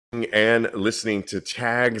and listening to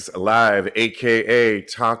Tags Live, aka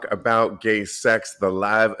Talk About Gay Sex, the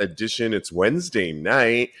live edition. It's Wednesday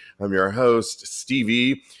night. I'm your host,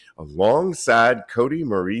 Stevie, alongside Cody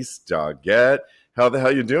Maurice Doggett. How the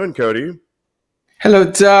hell you doing, Cody? Hello,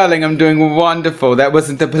 darling. I'm doing wonderful. That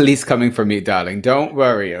wasn't the police coming for me, darling. Don't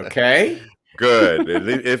worry, okay? Good.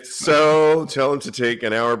 If so, tell him to take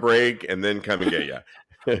an hour break and then come and get you.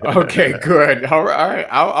 Okay, good. All right.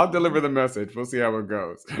 I'll deliver the message. We'll see how it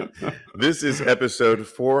goes. This is episode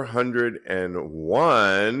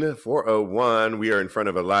 401. 401. We are in front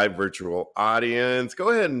of a live virtual audience. Go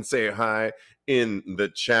ahead and say hi in the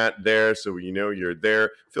chat there so you know you're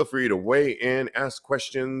there. Feel free to weigh in, ask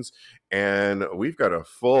questions, and we've got a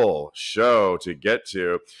full show to get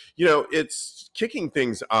to. You know, it's kicking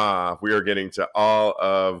things off. We are getting to all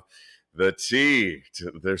of the tea.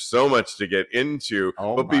 There's so much to get into.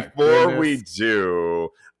 Oh But my before we goodness. do,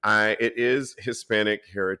 it is Hispanic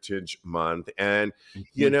Heritage Month. And,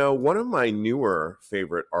 you Mhm. know, one of my newer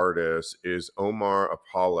favorite artists is Omar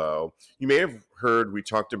Apollo. You may have heard, we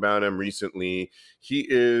talked about him recently. He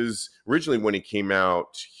is, originally when he came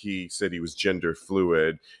out, he said he was gender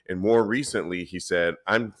fluid. And more recently, he said,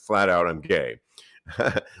 I'm flat out, I'm gay.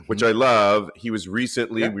 Which Mhm. I love. He was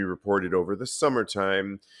recently, Yeah. we reported over the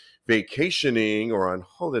summertime, vacationing or on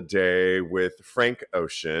holiday with Frank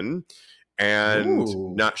Ocean. And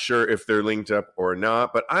Ooh. not sure if they're linked up or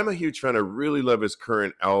not, but I'm a huge fan. I really love his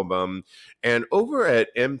current album. And over at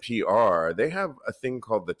NPR, they have a thing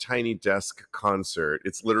called the Tiny Desk Concert.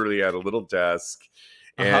 It's literally at a little desk.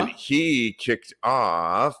 And Uh-huh. he kicked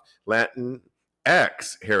off Latin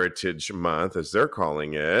X Heritage Month, as they're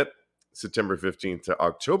calling it, September 15th to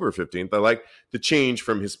October 15th. I like the change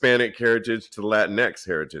from Hispanic Heritage to Latinx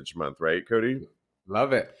Heritage Month, right, Cody?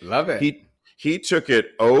 Love it. Love it. He he took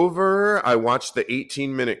it over. I watched the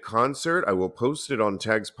 18-minute concert. I will post it on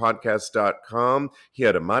tagspodcast.com. He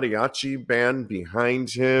had a mariachi band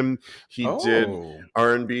behind him. He did Oh.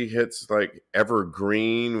 R&B hits like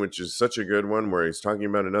Evergreen, which is such a good one where he's talking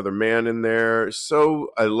about another man in there.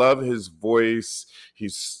 So I love his voice.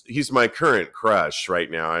 He's my current crush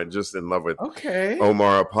right now. I'm just in love with Okay.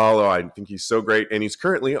 Omar Apollo. I think he's so great. And he's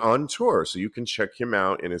currently on tour. So you can check him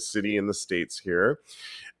out in a city in the States here.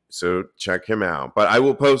 So check him out. But I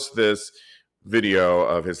will post this video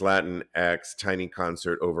of his Latin X tiny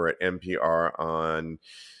concert over at NPR on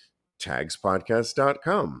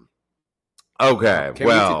tagspodcast.com. Okay, Can't wait to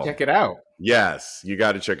well, check it out. yes, you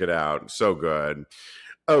got to check it out. So good.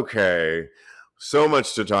 Okay, so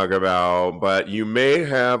much to talk about, but you may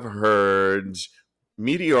have heard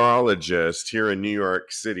meteorologist here in New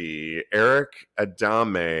York City, Eric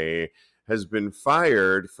Adame, has been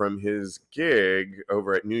fired from his gig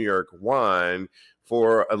over at New York One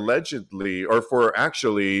for allegedly, or for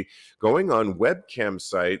actually going on webcam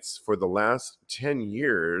sites for the last 10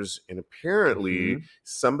 years. And apparently, Mhm.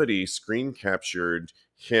 somebody screen captured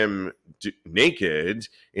him naked.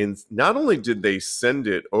 And not only did they send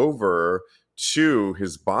it over to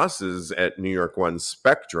his bosses at New York One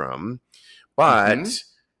Spectrum, Mhm. but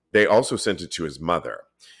they also sent it to his mother.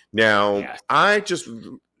 Now, Yes. I just,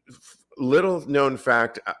 little known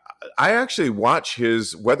fact, I actually watch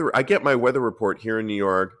his weather. I get my weather report here in New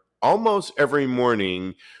York almost every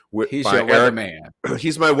morning He's by your Eric. weatherman.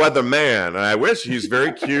 He's my weatherman, and I wish he's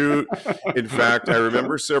very cute. In fact, I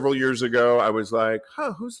remember several years ago, I was like,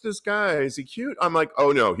 huh, who's this guy? Is he cute? I'm like,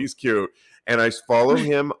 oh no, he's cute. And I follow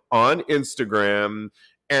him on Instagram.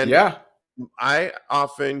 And Yeah. I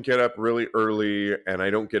often get up really early and I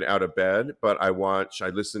don't get out of bed, but I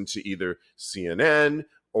listen to either CNN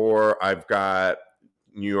or I've got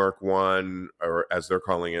New York One, or as they're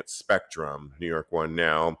calling it, Spectrum, New York One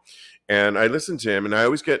now. And I listen to him and I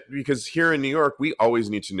always get, because here in New York, we always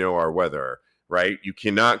need to know our weather, right? You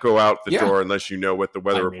cannot go out the Yeah. door unless you know what the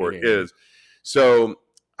weather I report mean, is. So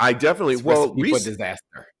I definitely, it's recipe for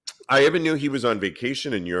disaster. I even knew he was on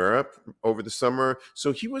vacation in Europe over the summer,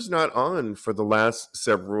 so he was not on for the last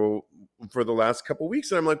couple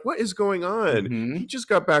weeks. And I'm like, what is going on? He Mhm. just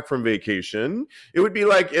got back from vacation. It would be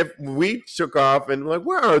like if we took off and like,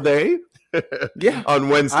 where are they? Yeah, On I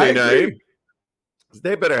Wednesday night. agree.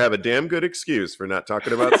 They better have a damn good excuse for not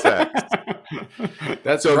talking about sex.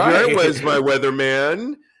 That's So here I right. was, my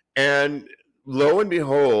weatherman, and lo and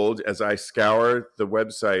behold, as I scoured the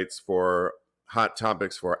websites for hot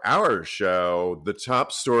topics for our show, the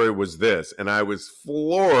top story was this, and I was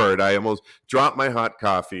floored. I almost dropped my hot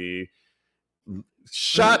coffee.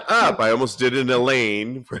 Shut up! I almost did an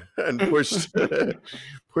Elaine and pushed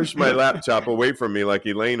my laptop away from me like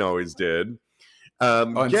Elaine always did.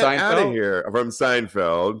 On Get out of Seinfeld? here from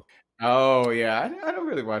Seinfeld. Oh yeah, I don't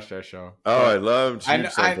really watch that show, Oh, I but loved I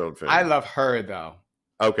huge kn- I Seinfeld I fan. love her though,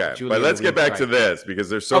 Okay, but Julia let's get Louise back to Dreyfus. this because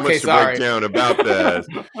there's so Okay, much to break sorry. down about this.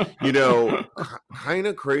 You know, kind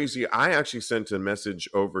of crazy. I actually sent a message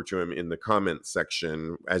over to him in the comment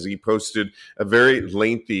section as he posted a very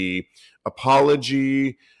lengthy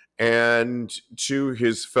apology and to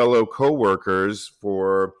his fellow coworkers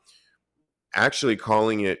for actually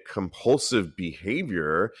calling it compulsive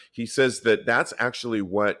behavior. He says that that's actually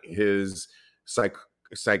what his psych-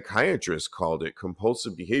 psychiatrist called it,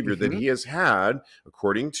 compulsive behavior, that Hmm. he has had,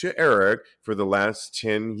 according to Eric, for the last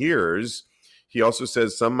 10 years. He also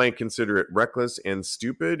says some might consider it reckless and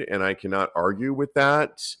stupid, and I cannot argue with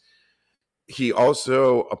that. He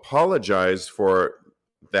also apologized for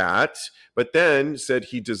that, but then said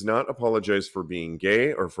he does not apologize for being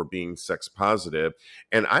gay or for being sex positive.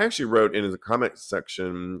 And I actually wrote in the comment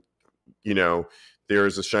section, you know,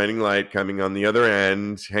 there's a shining light coming on the other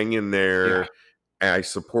end. Hang in Yeah. there. I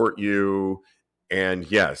support you. And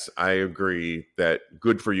yes, I agree that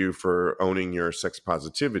good for you for owning your sex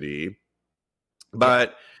positivity. Yeah.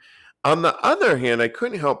 But on the other hand, I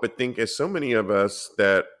couldn't help but think, as so many of us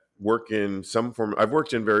that work in some form, I've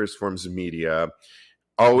worked in various forms of media,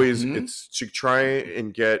 always Hmm. it's to try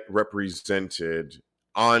and get represented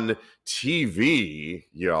on TV,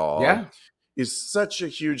 y'all, Yeah. is such a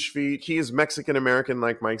huge feat. He is Mexican American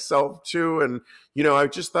like myself too. And, I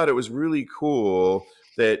just thought it was really cool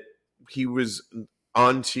that he was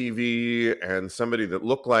on TV and somebody that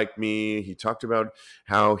looked like me. He talked about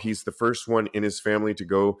how he's the first one in his family to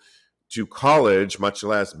go to college, much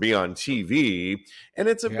less be on TV. And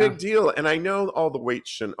it's a Yeah. big deal. And I know all the weight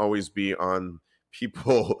shouldn't always be on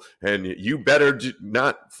people, and you better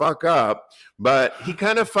not fuck up, but he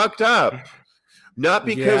kind of fucked up. Not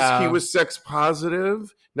because he Yeah. was sex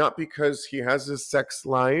positive, not because he has a sex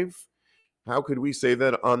life. How could we say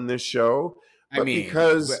that on this show? I But mean,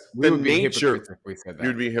 because we the would be nature, hypocrites if we said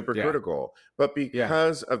you'd that. be Yeah. hypocritical. But Yeah.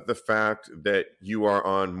 because of the fact that you are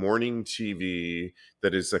on morning TV,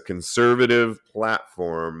 that is a conservative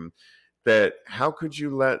platform, that how could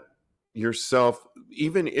you let yourself,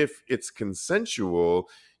 even if it's consensual,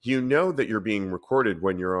 that you're being recorded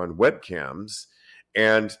when you're on webcams.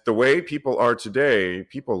 And the way people are today,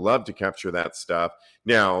 people love to capture that stuff.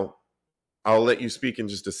 Now, I'll let you speak in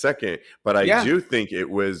just a second, but I Yeah. do think it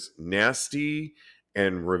was nasty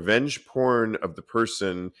and revenge porn of the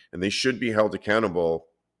person, and they should be held accountable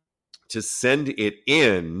to send it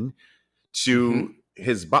in to Hmm.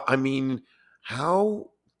 his. I mean, how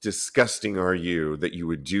disgusting are you that you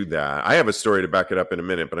would do that? I have a story to back it up in a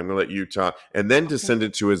minute, but I'm going to let you talk, and then to Okay. send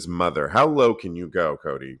it to his mother. How low can you go,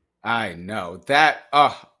 Cody? I know that.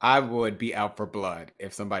 I would be out for blood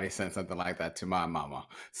if somebody sent something like that to my mama.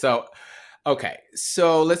 So, okay,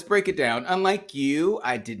 so let's break it down. Unlike you,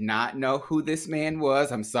 I did not know who this man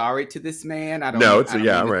was. I'm sorry to this man. No, it's I don't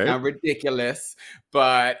yeah, mean to right. sound ridiculous,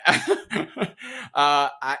 but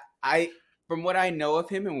I from what I know of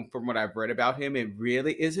him and from what I've read about him, it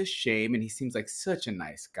really is a shame. And he seems like such a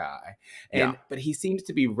nice guy. Yeah, But he seems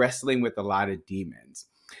to be wrestling with a lot of demons.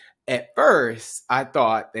 At first, I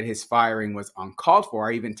thought that his firing was uncalled for.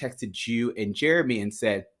 I even texted you and Jeremy and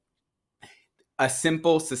said a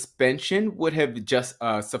simple suspension would have just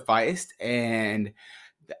sufficed, and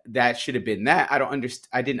that should have been that.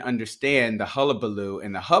 I didn't understand the hullabaloo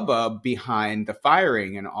and the hubbub behind the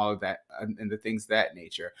firing and all of that and the things of that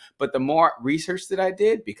nature. But the more research that I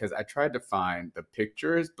did, because I tried to find the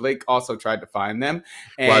pictures, Blake also tried to find them,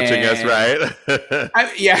 watching us, and right?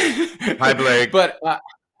 Hi, yeah, Blake. but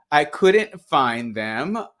I couldn't find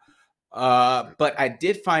them. But I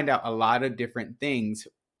did find out a lot of different things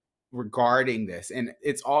regarding this, and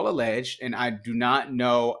it's all alleged. And I do not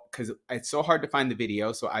know, because it's so hard to find the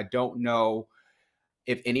video, so I don't know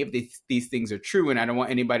if any of these things are true, and I don't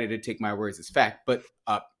want anybody to take my words as fact. But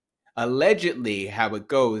allegedly, how it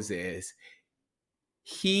goes is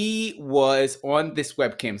he was on this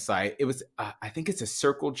webcam site. It was I think it's a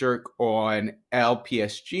Circle Jerk on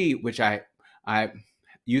LPSG, which I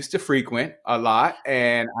used to frequent a lot,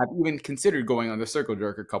 and I've even considered going on the Circle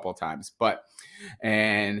Jerk a couple of times. But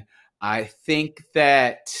and I think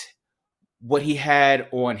that what he had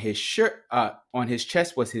on his shirt, on his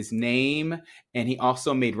chest, was his name, and he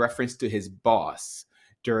also made reference to his boss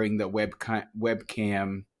during the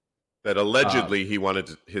webcam. That Uh, allegedly he wanted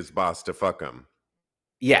his boss to fuck him.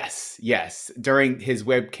 Yes, yes, during his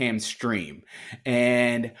webcam stream.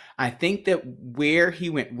 And I think that where he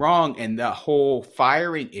went wrong and the whole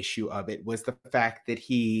firing issue of it was the fact that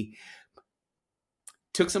he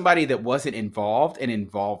took somebody that wasn't involved and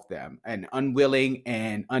involved them, an unwilling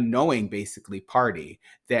and unknowing basically party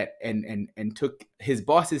that and took his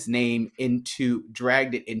boss's name into,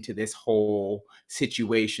 dragged it into this whole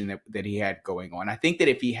situation that he had going on. I think that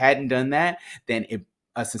if he hadn't done that, then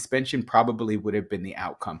a suspension probably would have been the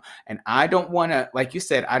outcome. And I don't want to, like you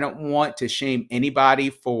said, I don't want to shame anybody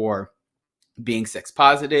for being sex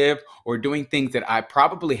positive or doing things that I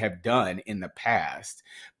probably have done in the past.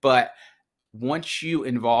 But once you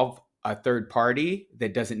involve a third party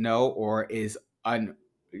that doesn't know or is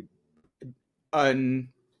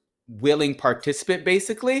unwilling participant,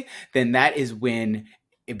 basically, then that is when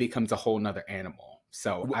it becomes a whole nother animal.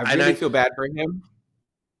 So I really feel bad for him,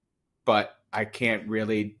 but I can't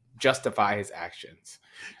really justify his actions.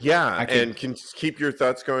 Yeah, and can keep your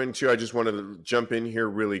thoughts going too. I just wanted to jump in here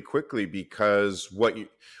really quickly because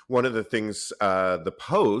one of the things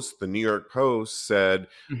the New York Post said,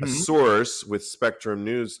 a source with Spectrum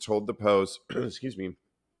News told the Post, excuse me,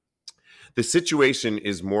 the situation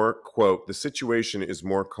is more, quote, the situation is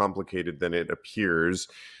more complicated than it appears,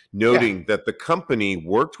 noting that the company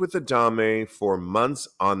worked with Adame for months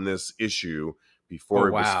on this issue before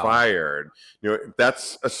he was fired. You know,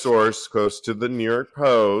 that's a source close to the New York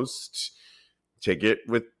Post. Take it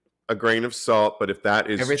with a grain of salt, but if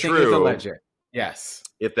that is everything true, is alleged. Yes.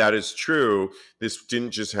 If that is true, this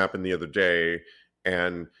didn't just happen the other day.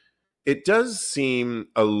 And it does seem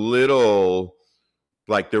a little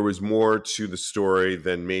like there was more to the story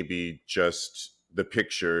than maybe just the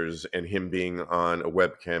pictures and him being on a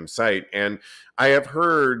webcam site. And I have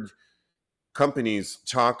heard companies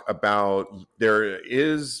talk about there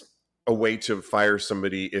is a way to fire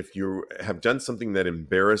somebody if you have done something that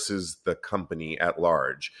embarrasses the company at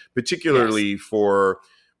large, particularly for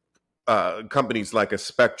companies like a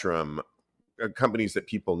Spectrum, companies that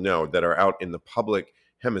people know that are out in the public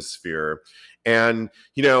hemisphere. And,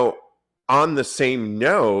 you know, on the same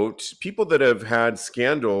note, people that have had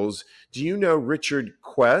scandals, do you know Richard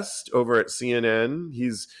Quest over at CNN?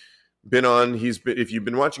 If you've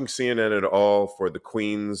been watching CNN at all for the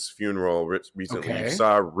Queen's funeral recently, you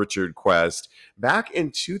saw Richard Quest. Back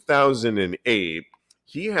in 2008,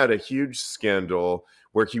 he had a huge scandal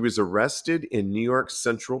where he was arrested in New York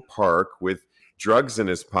Central Park with drugs in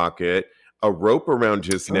his pocket, a rope around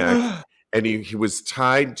his neck, and he was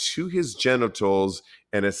tied to his genitals,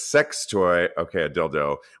 and a sex toy, a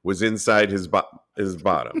dildo, was inside his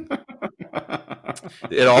bottom.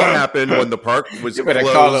 It all happened when the park was You better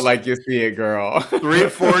closed. call it like you see it, girl.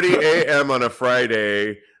 3:40 a.m. on a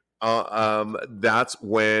Friday. That's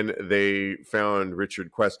when they found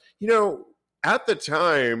Richard Quest. You know, at the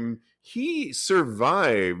time, he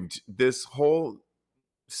survived this whole.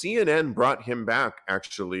 CNN brought him back,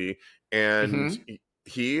 actually, and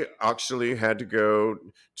he actually had to go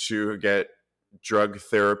to get drug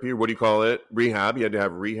therapy. What do you call it? Rehab. He had to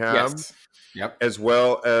have rehab. Yes. Yep. As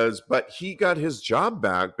well as, but he got his job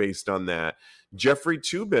back based on that. Jeffrey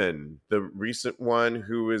Toobin, the recent one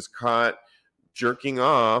who was caught jerking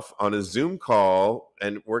off on a Zoom call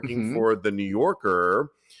and working for the New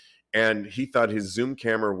Yorker, and he thought his Zoom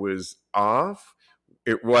camera was off.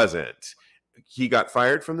 It wasn't. He got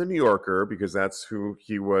fired from the New Yorker because that's who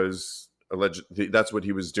he was alleged. That's what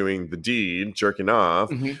he was doing, the deed, jerking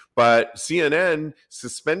off. But CNN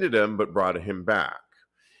suspended him but brought him back.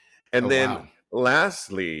 And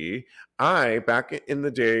lastly, back in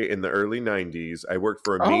the day, in the early 90s, I worked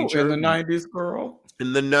for a major... in the 90s, girl?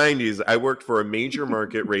 In the 90s, I worked for a major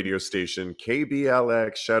market radio station,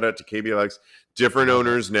 KBLX. Shout out to KBLX. Different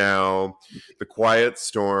owners now. The Quiet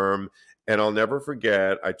Storm. And I'll never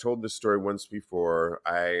forget, I told this story once before.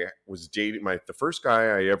 I was dating the first guy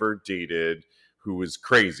I ever dated who was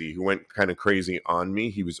crazy, who went kind of crazy on me.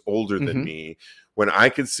 He was older than me. When I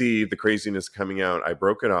could see the craziness coming out, I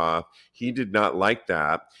broke it off. He did not like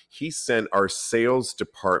that. He sent our sales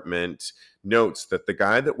department notes that the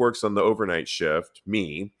guy that works on the overnight shift,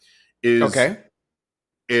 me,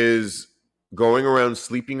 is going around,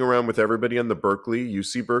 sleeping around with everybody on the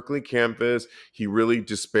UC Berkeley campus. He really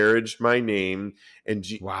disparaged my name. And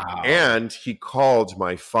he called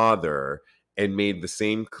my father and made the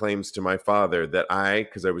same claims to my father that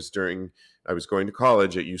because I was going to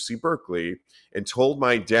college at UC Berkeley, and told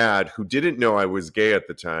my dad, who didn't know I was gay at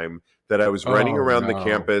the time, that I was running around the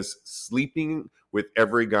campus, sleeping with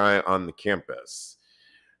every guy on the campus.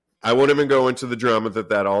 I won't even go into the drama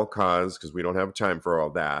that all caused because we don't have time for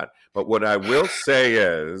all that. But what I will say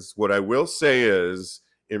is,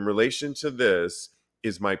 in relation to this,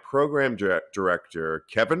 is my program director,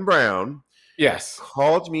 Kevin Brown,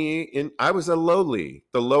 called me in. I was the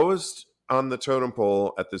lowest on the totem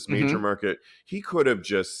pole at this major market. He could have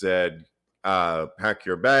just said, pack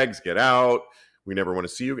your bags, get out. We never want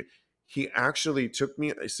to see you. He actually took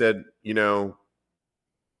me, I said,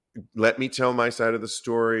 let me tell my side of the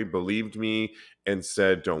story, believed me, and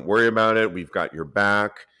said, don't worry about it. We've got your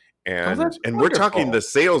back. Oh, And that's we're talking wonderful. the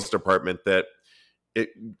sales department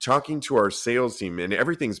talking to our sales team, and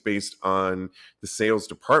everything's based on the sales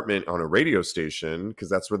department on a radio station because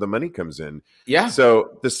that's where the money comes in. Yeah.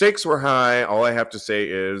 So the stakes were high. All I have to say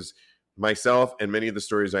is myself and many of the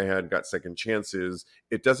stories I had got second chances.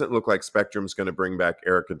 It doesn't look like Spectrum's going to bring back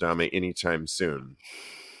Eric Adame anytime soon.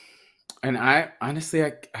 And I honestly,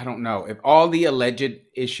 I don't know. If all the alleged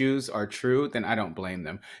issues are true, then I don't blame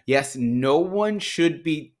them. Yes, no one should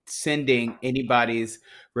be sending anybody's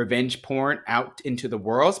revenge porn out into the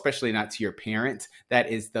world, especially not to your parents.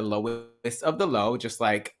 That is the lowest of the low, just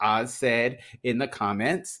like Oz said in the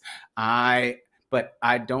comments. But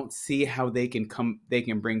I don't see how they can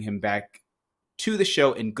bring him back to the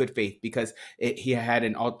show in good faith because he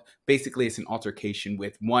had basically it's an altercation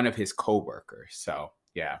with one of his coworkers. So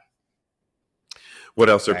yeah. What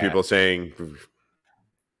else are Bad. people saying?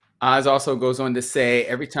 Oz also goes on to say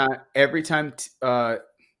every time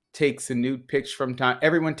takes a nude pics from time.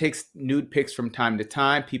 Everyone takes nude pics from time to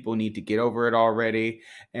time. People need to get over it already.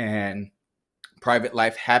 And private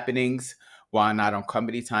life happenings, while not on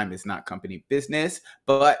company time, is not company business.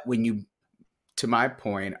 But to my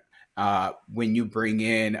point, when you bring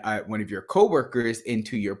in one of your coworkers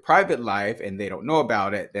into your private life and they don't know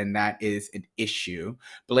about it, then that is an issue.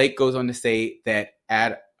 Blake goes on to say that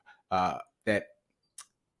that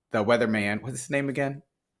the weatherman, what's his name again?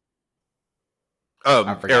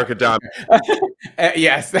 I Eric forgot. Adame.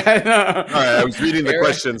 Yes. All right, I was reading the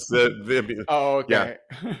questions. Oh, okay.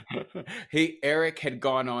 Yeah. Eric had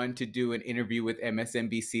gone on to do an interview with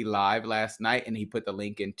MSNBC Live last night, and he put the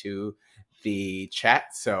link into the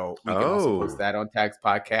chat, so we can also post that on Tags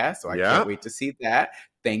Podcast. So I can't wait to see that.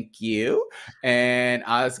 Thank you. And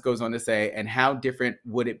Oz goes on to say, and how different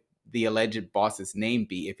would the alleged boss's name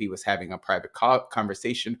be if he was having a private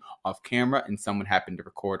conversation off camera and someone happened to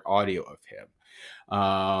record audio of him?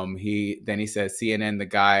 He says CNN, the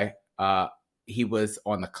guy, he was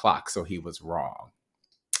on the clock, so he was wrong.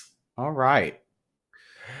 All right.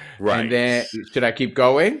 And then should I keep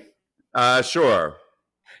going? Sure.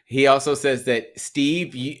 He also says that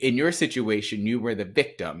Steve, in your situation, you were the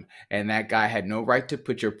victim, and that guy had no right to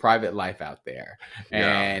put your private life out there.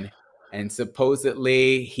 Yeah. And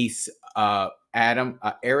supposedly he's Eric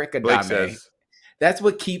Adame. Says, that's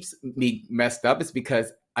what keeps me messed up, is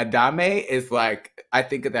because Adame is like, I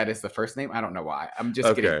think of that as the first name. I don't know why. I'm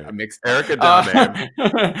just getting mixed up. Eric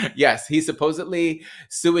Adame. Yes, he's supposedly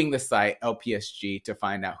suing the site LPSG to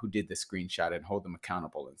find out who did the screenshot and hold them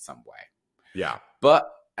accountable in some way. Yeah.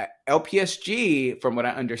 But LPSG, from what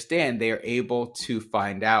I understand, they are able to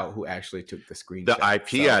find out who actually took the screenshot. The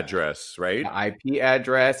IP address, right? The IP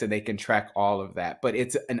address, and they can track all of that. But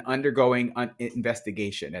it's an undergoing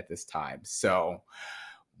investigation at this time. So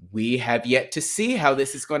we have yet to see how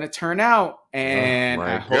this is going to turn out. And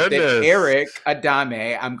I hope that Eric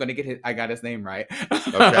Adame, I got his name right.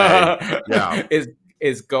 Okay. Yeah.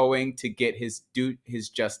 is going to get his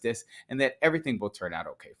justice, and that everything will turn out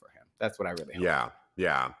okay for him. That's what I really hope.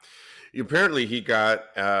 Yeah. Apparently he got,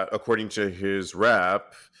 according to his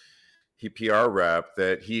PR rep,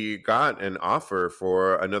 that he got an offer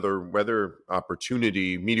for another weather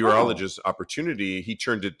opportunity, meteorologist opportunity. He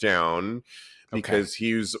turned it down because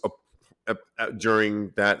he was,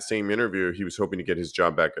 during that same interview, he was hoping to get his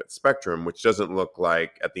job back at Spectrum, which doesn't look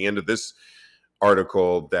like, at the end of this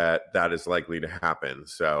article, that is likely to happen.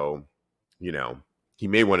 So, he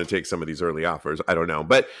may want to take some of these early offers. I don't know.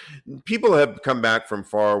 But people have come back from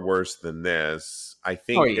far worse than this. I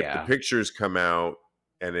think if the pictures come out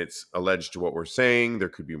and it's alleged to what we're saying, there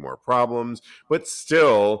could be more problems. But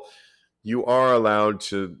still, you are allowed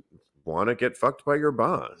to want to get fucked by your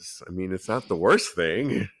boss. I mean, it's not the worst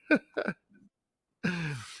thing.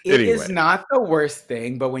 It is not the worst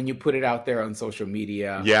thing, but when you put it out there on social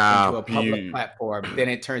media into a public platform, then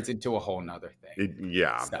it turns into a whole nother thing.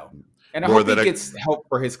 So, and I hope he gets help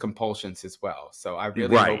for his compulsions as well. So I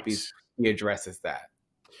really hope he addresses that.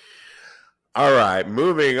 All right,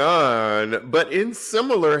 moving on. But in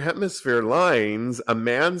similar hemisphere lines, a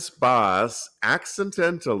man's boss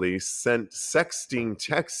accidentally sent sexting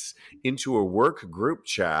texts into a work group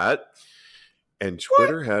chat, and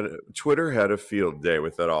Twitter had a field day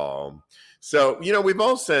with it all. So, we've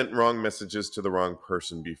all sent wrong messages to the wrong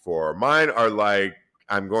person before. Mine are like,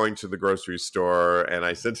 I'm going to the grocery store, and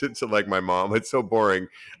I sent it to like my mom. It's so boring.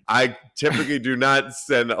 I typically do not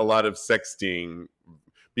send a lot of sexting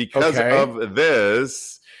because of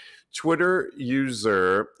this. Twitter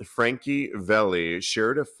user Frankie Velli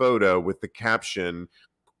shared a photo with the caption,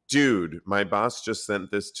 "Dude, my boss just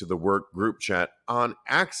sent this to the work group chat on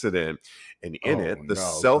accident." And in Oh it, the no,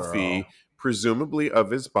 selfie, girl. presumably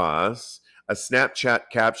of his boss, a Snapchat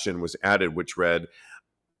caption was added, which read,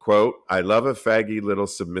 quote, "I love a faggy little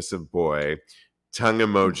submissive boy. Tongue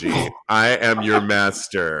emoji. I am your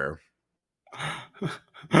master."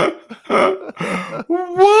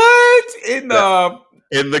 What in That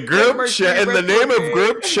the in the Black group chat, Mercury in the name of Retrograde?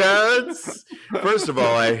 group chats. First of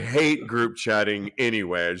all, I hate group chatting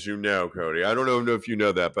anyway, as you know, Cody. I don't know if you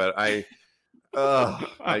know that, but I Oh,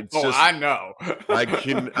 just I know.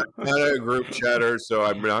 I'm not a group chatter, so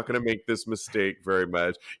I'm not going to make this mistake very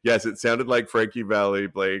much. Yes, it sounded like Frankie Valley,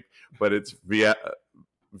 Blake, but it's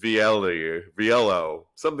Viello,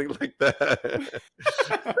 something like that.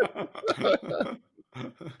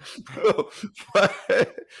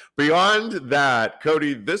 But beyond that,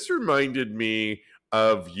 Cody, this reminded me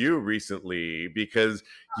of you recently because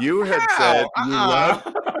you had said How?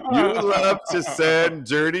 you love to send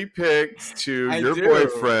dirty pics to I your do.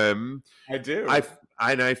 boyfriend. I I do.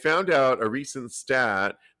 and I found out a recent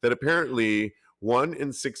stat that apparently 1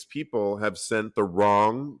 in 6 people have sent the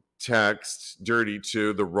wrong text dirty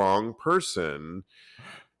to the wrong person.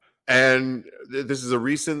 And this is a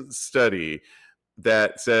recent study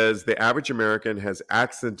that says the average American has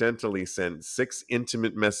accidentally sent 6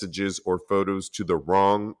 intimate messages or photos to the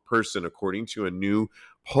wrong person, according to a new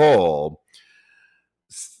poll.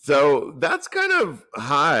 So that's kind of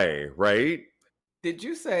high, right? Did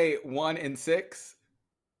you say 1 in 6?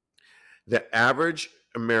 The average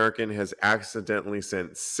American has accidentally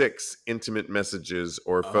sent 6 intimate messages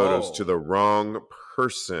or photos to Oh. the wrong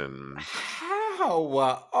person. How?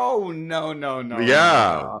 Oh no, no, no,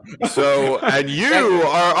 Yeah. no. So, and That you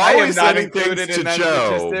are I am always not sending things included to in that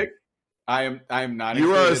Joe. statistic. I am not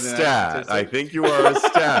You are a included in that stat. I statistic. think you are a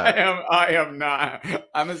stat. I am not.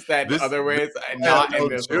 I'm a stat in other This ways, is and why I not in know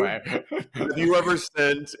this too. way. Have you ever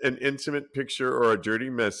sent an intimate picture or a dirty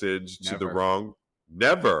message to the Never. wrong?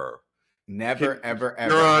 Never. Never, Can, ever, Your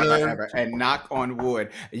ever have I Honor, ever. And knock on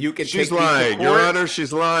wood. You can she's take me to lying. Your court. Honor,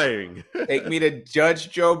 she's lying. Take me to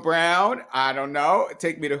Judge Joe Brown. I don't know.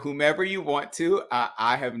 Take me to whomever you want to.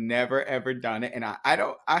 I have never ever done it, and I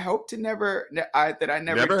don't. I hope to never. That I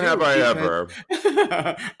never Never have do I because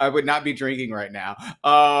ever. I would not be drinking right now.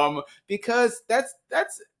 Because that's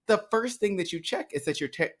the first thing that you check is that you're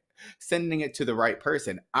sending it to the right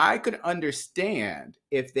person. I could understand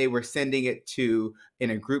if they were sending it to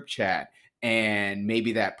in a group chat, and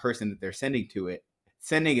maybe that person that they're sending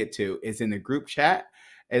it to is in the group chat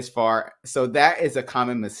as far so that is a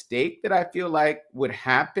common mistake that I feel like would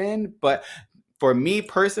happen. But for me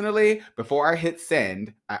personally, before I hit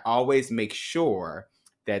send, I always make sure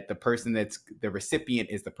that the person that's the recipient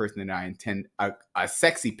is the person that I intend a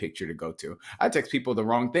sexy picture to go to. I text people the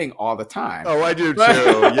wrong thing all the time. Oh, I do But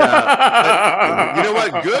too. Yeah. You know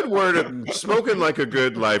what? Good word, spoken like a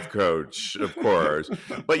good life coach, of course.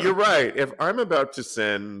 But you're right. If I'm about to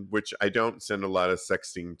send, which I don't send a lot of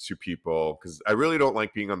sexting to people because I really don't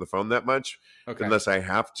like being on the phone that much okay. unless I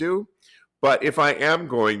have to. But if I am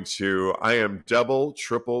going to, I am double,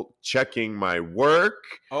 triple checking my work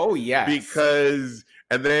Oh yes. because,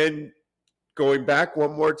 and then going back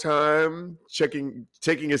one more time,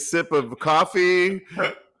 taking a sip of coffee,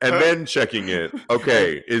 and then checking it. and,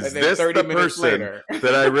 Okay, and is then this 30 the minutes person later.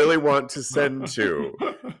 that I really want to send to?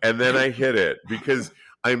 And then I hit it because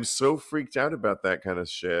I'm so freaked out about that kind of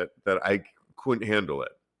shit that I couldn't handle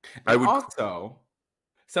it. I And would. also,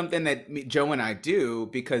 something that Joe and I do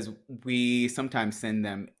because we sometimes send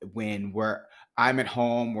them when I'm at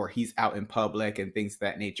home or he's out in public and things of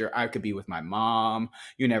that nature. I could be with my mom.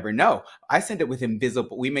 You never know. I send it with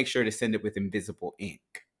invisible. We make sure to send it with invisible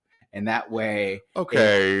ink, and that way it.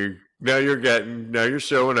 Okay, now you're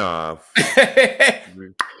showing off.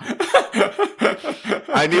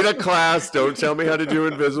 I need a class. Don't tell me how to do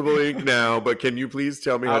invisible ink now, but can you please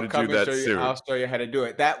tell me how I'll to do come and show that you. soon? I'll show you how to do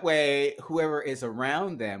it. That way, whoever is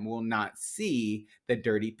around them will not see the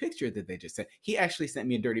dirty picture that they just sent. He actually sent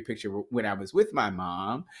me a dirty picture when I was with my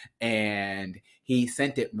mom, and he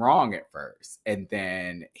sent it wrong at first, and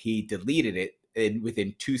then he deleted it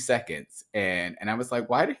within 2 seconds. And I was like,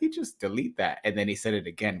 why did he just delete that? And then he sent it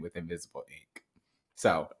again with invisible ink.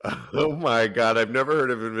 So Oh my God, I've never heard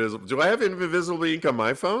of invisible. Do I have invisible ink on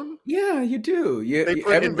my phone? yeah, you do. They put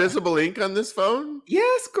Everybody. invisible ink on this phone?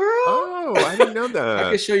 Yes, girl. Oh, I didn't know I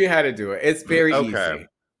can that. show you how to do it. It's very Okay. easy.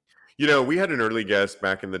 You know, we had an early guest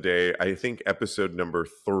back in the day, I think episode number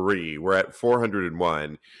 3. We're at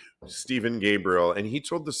 401, Stephen Gabriel, and he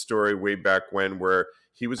told the story way back when where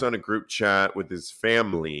he was on a group chat with his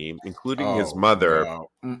family, including his Oh mother,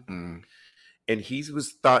 no. Mm-mm. and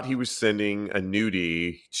thought he was sending a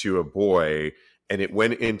nudie to a boy, and it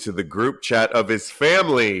went into the group chat of his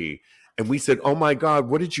family. And we said, "Oh my God,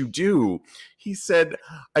 what did you do?" He said,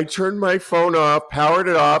 "I turned my phone off, powered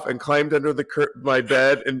it off, and climbed under my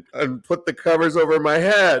bed and put the covers over my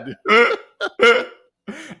head."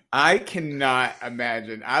 I cannot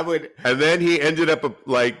imagine. I would. And then he ended up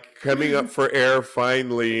like coming up for air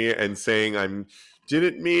finally and saying, "I'm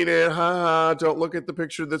didn't mean it. Ha, don't look at the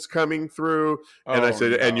picture that's coming through." And I Oh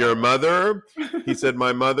said, "And your no. mother?" He said,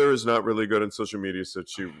 "My mother is not really good on social media, so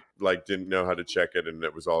she like didn't know how to check it, and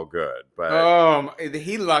it was all good."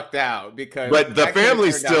 He lucked out because But the that could have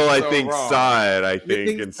family turned out still, I so think, wrong. saw it. I You think,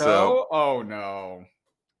 think and so so? Oh no.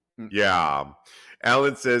 yeah.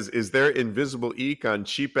 Alan says, "Is there invisible ink on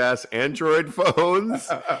cheap ass Android phones?"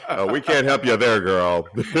 We can't help you there, girl.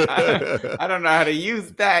 I don't know how to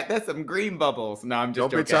use that. That's some green bubbles. No, I'm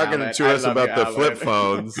just Don't be joking, talking Alan. to I us love you, about the flip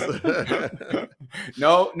Alan. phones.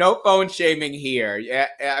 No phone shaming here. Yeah,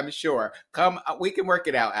 I'm sure. Come, we can work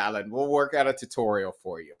it out, Alan. We'll work out a tutorial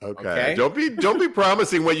for you. Okay. Okay. Don't be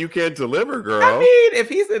promising what you can't deliver, I girl. mean, if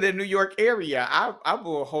he's in the New York area, I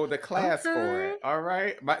will hold a class for Okay. it. All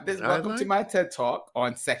right. I Welcome to like my TED Talk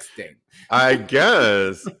on sexting. I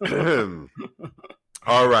guess.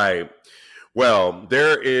 All right. Well,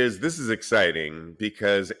 this is exciting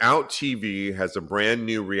because Out TV has a brand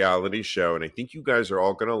new reality show, and I think you guys are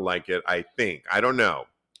all going to like it. I don't know.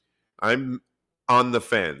 I'm on the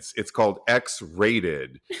fence. It's called X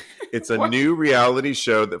Rated. It's a What? new reality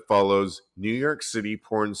show that follows New York City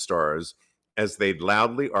porn stars as they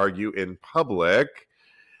loudly argue in public.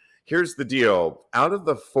 Here's the deal. Out of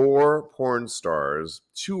the 4 porn stars,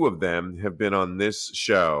 2 of them have been on this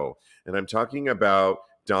show. And I'm talking about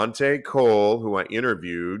Dante Cole, who I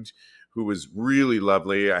interviewed, who was really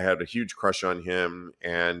lovely. I had a huge crush on him.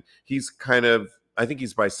 And I think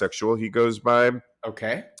he's bisexual, he goes by.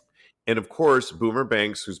 Okay. And of course, Boomer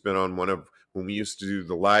Banks, who's been on when we used to do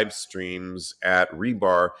the live streams at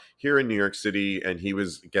Rebar here in New York City. And he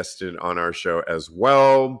was guested on our show as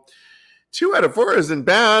well. 2 out of 4 isn't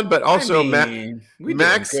bad, but also We doing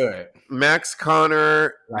Max good. Max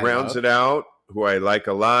Connor I rounds love. it out, who I like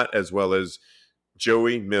a lot, as well as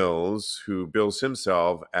Joey Mills, who bills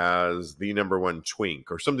himself as the number 1 twink,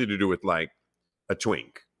 or something to do with like a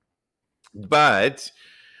twink. But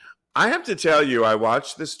I have to tell you, I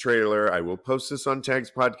watched this trailer. I will post this on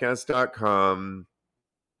tagspodcast.com.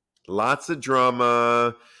 Lots of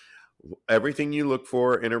drama. Everything you look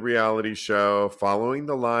for in a reality show, following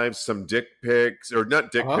the lives, some dick pics, or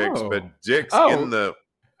not dick pics, but dicks in the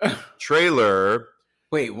trailer.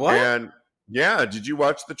 Wait, what? And yeah, did you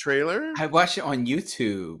watch the trailer? I watched it on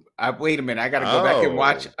YouTube. Wait a minute, I gotta go back and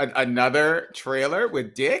watch another trailer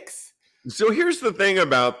with dicks? So here's the thing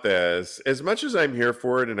about this. As much as I'm here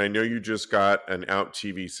for it, and I know you just got an Out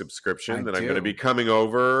TV subscription I'm going to be coming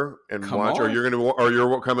over and watch, or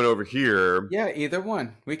you're coming over here. Yeah, either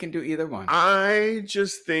one. We can do either one. I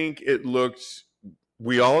just think it looked.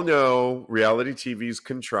 We all know reality TV's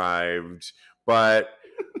contrived, but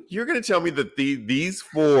you're going to tell me that these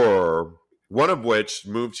 4, one of which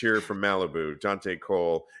moved here from Malibu, Dante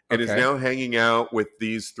Cole, and is now hanging out with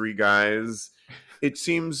these 3 guys. It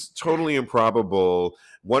seems totally improbable.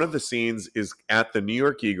 One of the scenes is at the New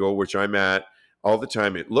York Eagle, which I'm at all the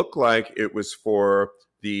time. It looked like it was for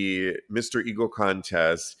the Mr. Eagle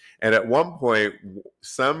contest. And at one point,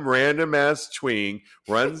 some random ass twink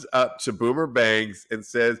runs up to Boomer Banks and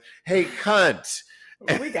says, "Hey, cunt."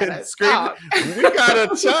 We gotta scream, "We gotta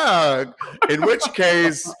talk." In which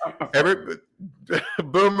case,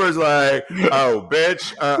 Boomer's like, "Oh,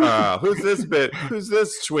 bitch, who's this bitch? Who's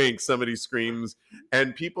this twink?" Somebody screams,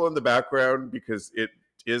 and people in the background, because it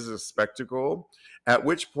is a spectacle. At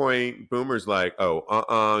which point, Boomer's like, "Oh,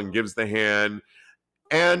 and gives the hand,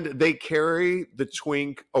 and they carry the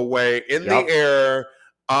twink away in the air,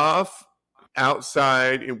 off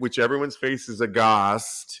outside, in which everyone's face is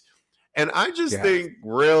aghast. And I just think,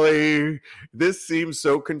 really, this seems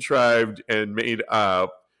so contrived and made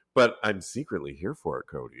up. But I'm secretly here for it,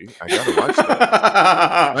 Cody. I gotta watch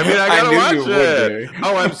that. I mean, I gotta watch it.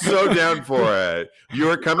 Oh, I'm so down for it. You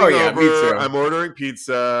are coming over. Me too. I'm ordering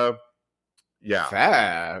pizza. Yeah.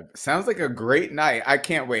 Fab. Sounds like a great night. I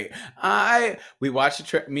can't wait. We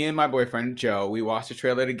watched me and my boyfriend Joe, we watched the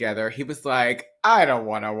trailer together. He was like, "I don't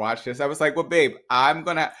want to watch this." I was like, "Well, babe, I'm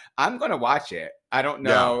gonna watch it. I don't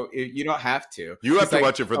know. You don't have to. You have to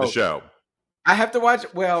watch it for the show. I have to watch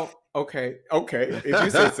it. Well, okay. If you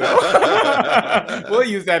say so. We'll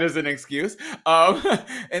use that as an excuse.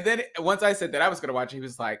 And then once I said that I was gonna watch it, he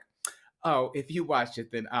was like, oh, if you watch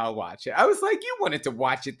it, then I'll watch it. I was like, you wanted to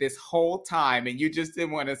watch it this whole time and you just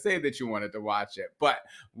didn't want to say that you wanted to watch it. But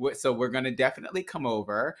so we're going to definitely come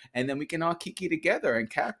over and then we can all kiki together and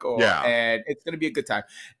cackle. Yeah. And it's going to be a good time.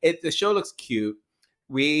 The show looks cute.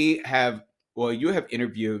 You have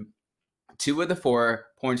interviewed two of the four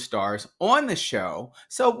porn stars on the show.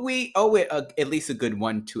 So we owe it at least a good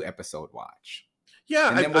 1-2 episode watch. Yeah.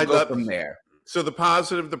 And then we'll go from there. So the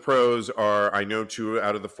positive, the pros are I know 2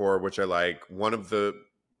 out of the 4, which I like. One of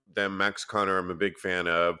them, Max Connor, I'm a big fan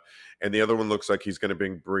of. And the other one looks like he's going to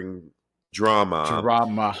bring drama.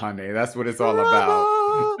 Drama, honey. That's what it's all about.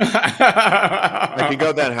 I can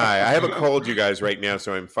go that high. I have a cold, you guys, right now,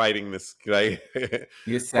 so I'm fighting this.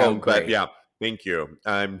 You sound great. But yeah, thank you.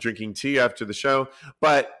 I'm drinking tea after the show,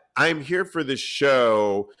 but I'm here for the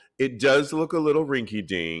show. It does look a little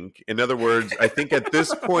rinky-dink. In other words, I think at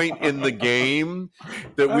this point in the game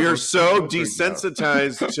that we are so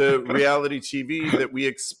desensitized to reality TV that we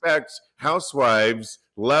expect Housewives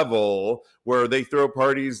level where they throw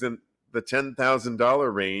parties in the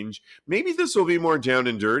 $10,000 range. Maybe this will be more down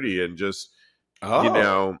and dirty and just,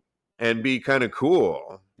 and be kind of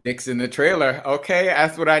cool. Fixing the trailer. Okay,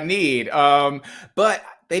 that's what I need. But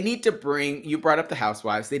they need to bring, you brought up the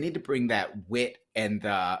Housewives, they need to bring that wit and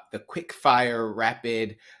the quick fire,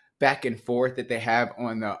 rapid back and forth that they have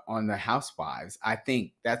on the Housewives. I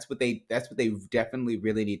think that's what they definitely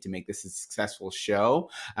really need to make this a successful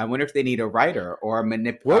show. I wonder if they need a writer or a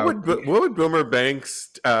manipulator. What would Boomer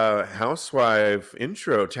Banks' housewife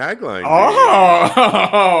intro tagline be?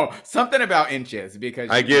 Oh, something about inches,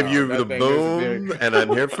 because I give you the boom and I'm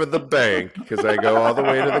here for the bank because I go all the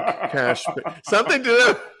way to the cash. Something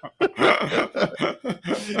to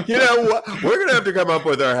you know what? We're gonna have to come up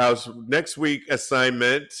with our house next week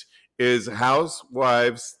assignment. Is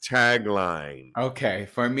Housewives tagline. Okay,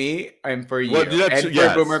 for me and for you, and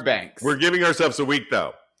for Boomer Banks. We're giving ourselves a week,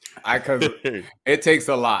 though. Because it takes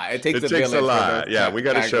a lot. It takes a lot. Yeah, we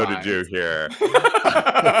got a show to do here.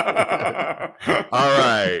 All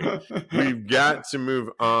right. We've got to move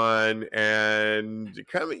on. And,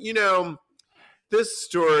 this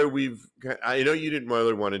story I know you didn't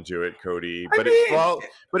really want to do it, Cody, but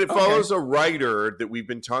it follows a writer that we've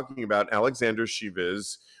been talking about, Alexander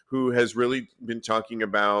Chiviz, who has really been talking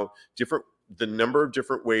about the number of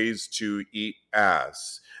different ways to eat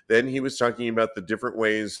ass. Then he was talking about the different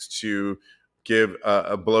ways to give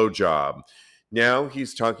a blowjob. Now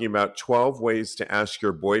he's talking about 12 ways to ask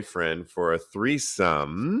your boyfriend for a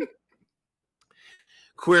threesome.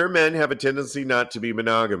 Queer men have a tendency not to be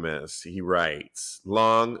monogamous, he writes.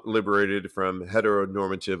 Long liberated from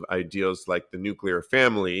heteronormative ideals like the nuclear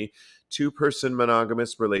family, two-person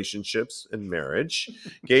monogamous relationships and marriage,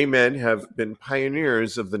 gay men have been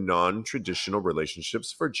pioneers of the non-traditional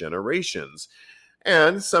relationships for generations.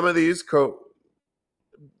 And some of these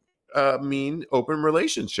mean open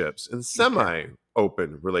relationships and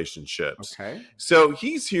semi-open relationships. Okay. So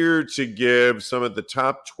he's here to give some of the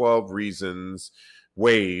top 12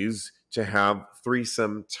 ways to have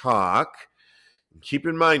threesome talk. Keep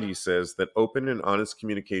in mind, he says, that open and honest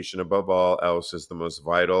communication above all else is the most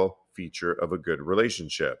vital feature of a good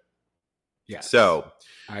relationship. Yes. So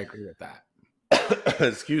I agree with that.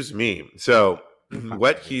 Excuse me. So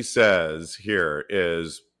what he says here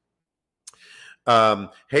is,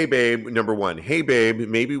 hey babe, number 1, hey babe,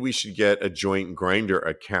 maybe we should get a joint Grindr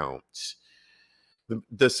account.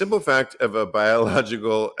 The simple fact of a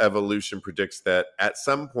biological evolution predicts that at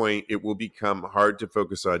some point it will become hard to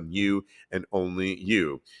focus on you and only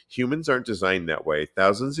you. Humans aren't designed that way.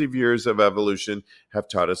 Thousands of years of evolution have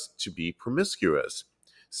taught us to be promiscuous.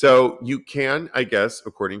 So you can, I guess,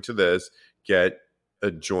 according to this, get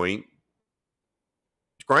a joint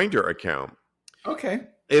Grindr account. Okay.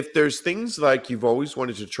 If there's things like you've always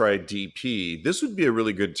wanted to try DP, this would be a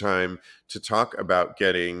really good time to talk about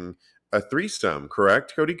getting a threesome,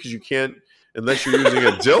 correct, Cody? Because you can't, unless you're using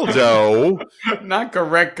a dildo. Not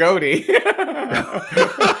correct, Cody.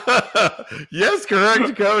 Yes,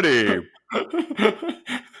 correct, Cody.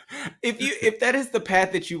 If that is the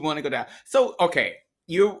path that you want to go down. So, okay,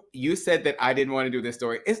 you said that I didn't want to do this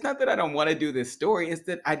story. It's not that I don't want to do this story. It's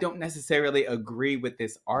that I don't necessarily agree with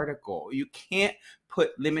this article. You can't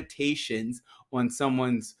put limitations on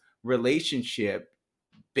someone's relationship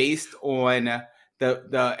based on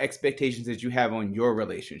the expectations that you have on your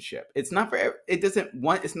relationship. It's not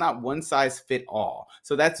it's not one size fit all.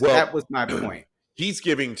 So that was my point. He's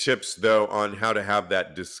giving tips though on how to have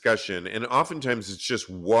that discussion, and oftentimes it's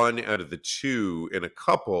just one out of the two in a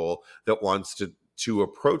couple that wants to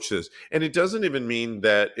approach this. And it doesn't even mean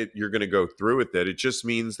that you're going to go through with it. It just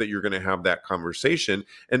means that you're going to have that conversation.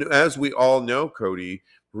 And as we all know, Cody,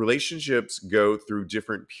 relationships go through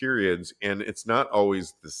different periods and it's not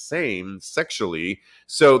always the same sexually.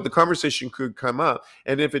 So the conversation could come up.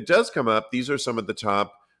 And if it does come up, these are some of the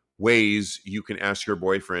top ways you can ask your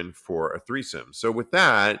boyfriend for a threesome. So with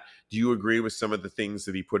that, do you agree with some of the things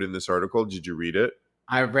that he put in this article? Did you read it?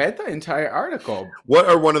 I read the entire article. What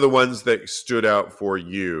are one of the ones that stood out for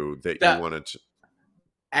you that you The wanted to?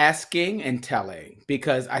 asking and telling,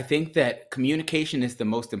 because I think that communication is the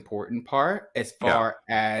most important part as Yeah, far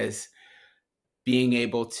as being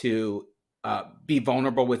able to be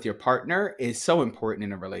vulnerable with your partner is so important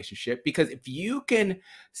in a relationship. Because if you can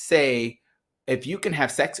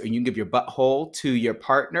have sex or you can give your butthole to your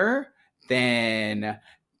partner, then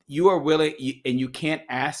you are willing and you can't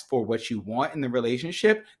ask for what you want in the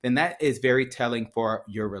relationship, then that is very telling for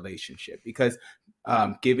your relationship. Because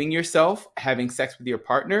giving yourself, having sex with your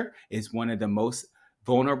partner is one of the most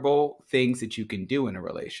vulnerable things that you can do in a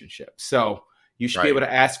relationship. So you should be able right.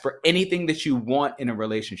 to ask for anything that you want in a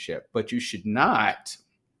relationship, but you should not,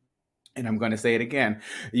 and I'm going to say it again,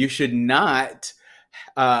 you should not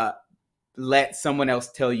uh, let someone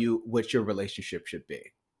else tell you what your relationship should be.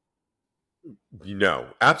 No,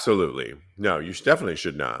 absolutely. No, definitely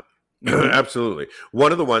should not. Hmm. Absolutely.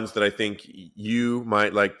 One of the ones that I think you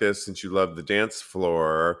might like this since you love the dance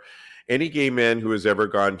floor. Any gay man who has ever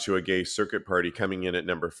gone to a gay circuit party coming in at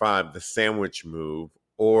number 5, the sandwich move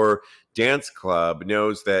or dance club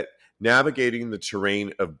knows that navigating the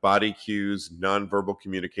terrain of body cues, nonverbal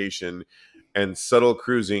communication, and subtle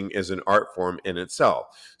cruising is an art form in itself.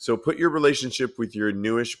 So put your relationship with your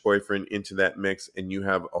newish boyfriend into that mix, and you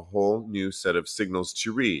have a whole new set of signals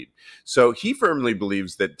to read. So he firmly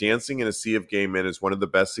believes that dancing in a sea of gay men is one of the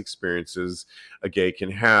best experiences a gay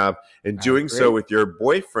can have, and I doing so agree. with your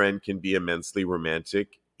boyfriend can be immensely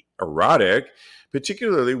romantic, erotic,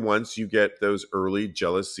 particularly once you get those early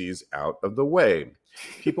jealousies out of the way.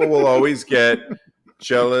 People will always get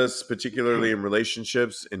jealous, particularly in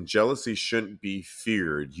relationships, and jealousy shouldn't be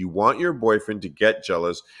feared. You want your boyfriend to get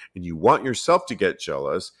jealous and you want yourself to get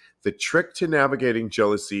jealous. The trick to navigating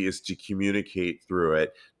jealousy is to communicate through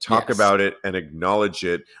it, talk Yes. about it, and acknowledge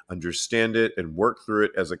it, understand it, and work through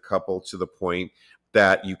it as a couple to the point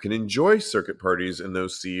that you can enjoy circuit parties in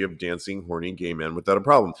those sea of dancing, horny gay men without a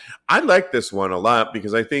problem. I like this one a lot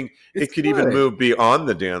because I think It's it could even good. move beyond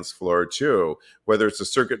the dance floor too, whether it's a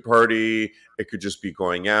circuit party, it could just be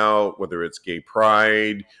going out, whether it's gay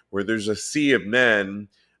pride, where there's a sea of men.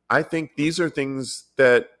 I think these are things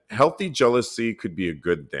that healthy jealousy could be a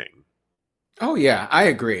good thing. Oh, yeah, I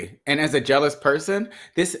agree. And as a jealous person,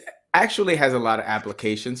 this actually has a lot of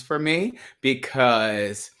applications for me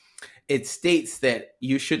because it states that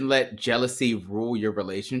you shouldn't let jealousy rule your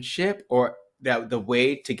relationship, or that the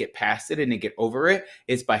way to get past it and to get over it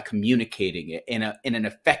is by communicating it in an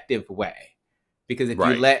effective way. Because if you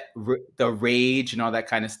Right. let the rage and all that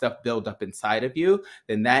kind of stuff build up inside of you,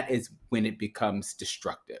 then that is when it becomes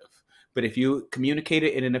destructive. But if you communicate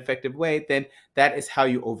it in an effective way, then that is how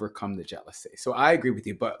you overcome the jealousy. So I agree with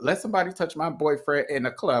you. But let somebody touch my boyfriend in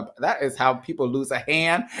a club. That is how people lose a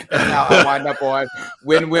hand. That's how I wind up on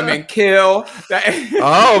When Women Kill.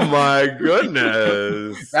 Oh my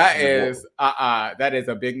goodness. That is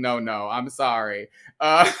a big no. I'm sorry.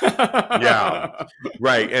 Yeah,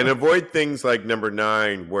 right. And avoid things like number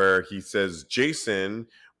 9, where he says, Jason,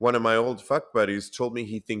 one of my old fuck buddies, told me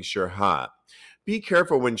he thinks you're hot. Be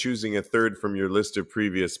careful when choosing a third from your list of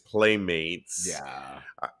previous playmates. Yeah.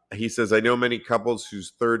 He says, I know many couples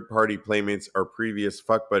whose third party playmates are previous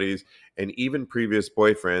fuck buddies and even previous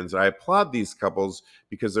boyfriends. I applaud these couples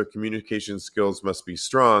because their communication skills must be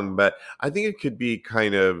strong, but I think it could be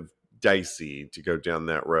kind of dicey to go down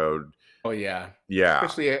that road. Oh, yeah. Yeah,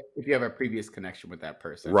 Especially if you have a previous connection with that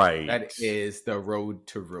person. right. That is the road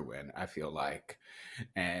to ruin, I feel like.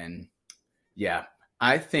 And yeah,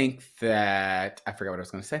 I think that I forgot what I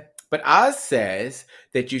was going to say. But Oz says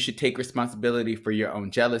that you should take responsibility for your own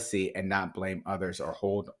jealousy and not blame others or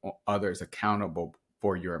hold others accountable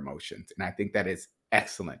for your emotions. And I think that is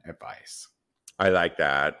excellent advice. I like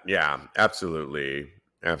that. Yeah, absolutely.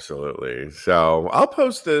 Absolutely. So I'll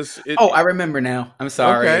post this. Oh, I remember now. I'm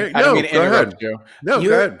sorry. Okay. I don't No, mean to go interrupt ahead. you. No, go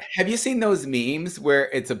You ahead. have you seen those memes where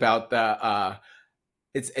it's about the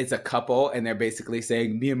it's a couple and they're basically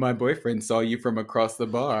saying, "Me and my boyfriend saw you from across the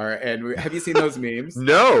bar." And have you seen those memes?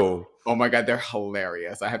 No. Oh my god, they're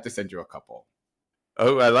hilarious. I have to send you a couple.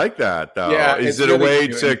 Oh, I like that though. Yeah, Is it's it a really way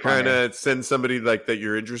cute to and kind funny. of send somebody like that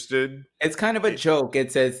you're interested? It's kind of a Eh, joke.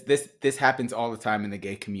 It says this happens all the time in the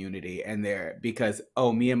gay community, and they're because,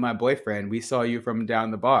 oh, me and my boyfriend, we saw you from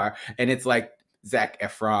down the bar, and it's like Zac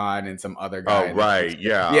Efron and some other Oh, guy in the right. picture.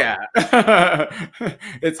 Yeah. Yeah.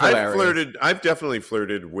 It's hilarious. I've definitely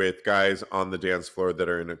flirted with guys on the dance floor that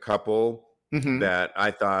are in a couple Hmm. that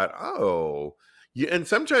I thought, oh, yeah, and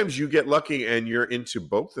sometimes you get lucky and you're into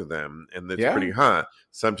both of them, and that's Yeah. pretty hot.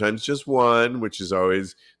 Sometimes just one, which is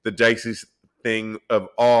always the dicey thing of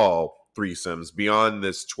all threesomes, beyond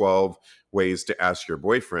this 12 ways to ask your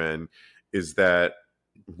boyfriend, is that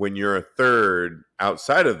when you're a third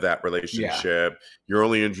outside of that Yeah. relationship, you're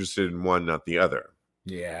only interested in one, not the other.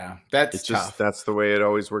 Yeah. That's It's just tough. that's the way it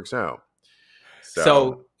always works out. So,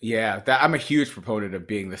 So yeah, that I'm a huge proponent of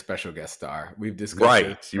being the special guest star. We've discussed this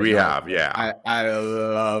right, for we no. have, yeah. I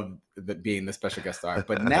love being the special guest star,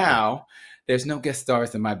 but now there's no guest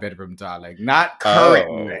stars in my bedroom, darling. Not Oh,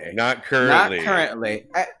 currently. not Not currently. currently.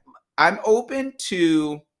 I'm open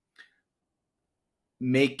to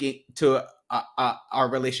making to our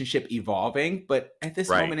relationship evolving, but at this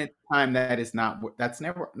Right. moment in time, that is not. That's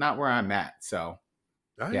never not where I'm at. So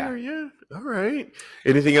I yeah. hear you. All right.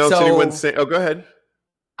 Anything else anyone So say? Oh, go ahead.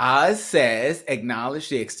 Oz says acknowledge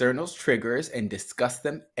the external triggers and discuss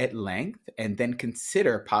them at length, and then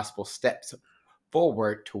consider possible steps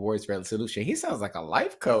forward towards resolution. He sounds like a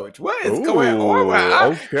life coach. What is going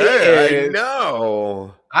on? Ooh, He okay. I is.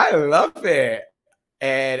 know. I love it.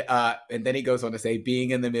 And then he goes on to say, being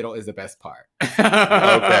in the middle is the best part. Okay,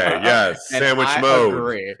 yes. And Sandwich I mode.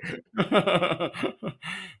 agree.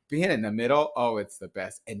 Being in the middle, oh, it's the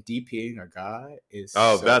best. And DPing a guy is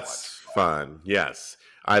Oh, so much that's fun. fun. Yes.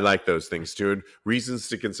 I like those things too. And reasons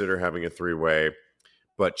to consider having a three-way.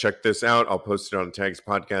 But check this out. I'll post it on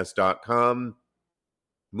tagspodcast.com.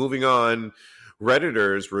 Moving on,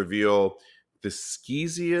 Redditors reveal the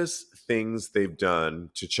skeeziest things they've done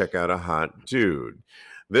to check out a hot dude.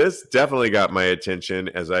 This definitely got my attention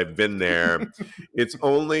as I've been there. It's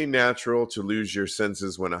only natural to lose your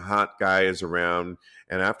senses when a hot guy is around.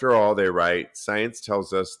 And after all, they write, science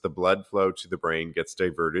tells us the blood flow to the brain gets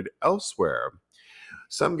diverted elsewhere.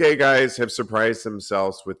 Some gay guys have surprised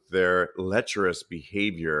themselves with their lecherous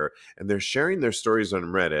behavior, and they're sharing their stories on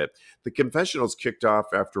Reddit. The confessionals kicked off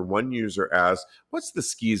after one user asked, what's the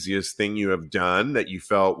skeeziest thing you have done that you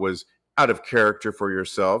felt was out of character for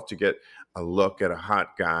yourself to get a look at a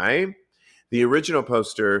hot guy? The original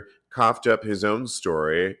poster coughed up his own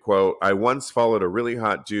story. Quote, I once followed a really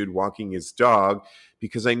hot dude walking his dog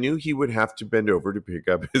because I knew he would have to bend over to pick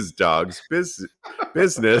up his dog's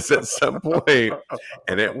business at some point,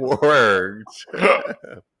 and it worked.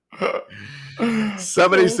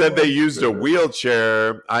 Somebody Oh said they my used a goodness.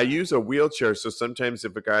 wheelchair. I use a wheelchair, so sometimes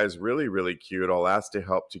if a guy is really, really cute, I'll ask to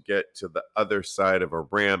help to get to the other side of a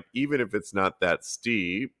ramp, even if it's not that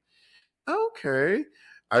steep. Okay.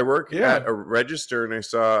 I work at Yeah. a register and I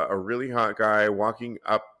saw a really hot guy walking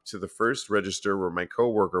up to the first register where my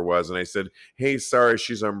coworker was. And I said, hey, sorry,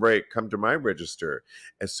 she's on break. Come to my register.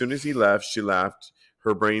 As soon as he left, she laughed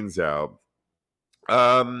her brains out.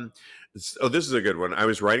 Oh, this is a good one. I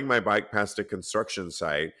was riding my bike past a construction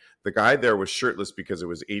site. The guy there was shirtless because it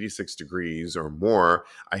was 86 degrees or more.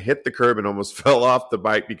 I hit the curb and almost fell off the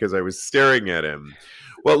bike because I was staring at him.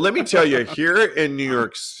 Well, let me tell you, here in New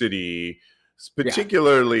York City, Yeah.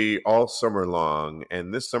 particularly all summer long,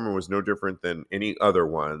 and this summer was no different than any other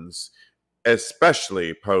ones,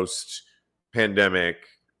 especially post pandemic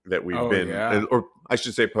that we've Oh been, yeah. or I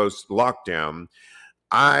should say post lockdown.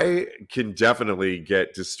 I can definitely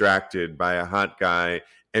get distracted by a hot guy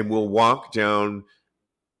and will walk down,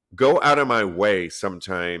 go out of my way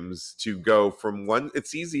sometimes to go from one.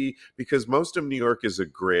 It's easy because most of New York is a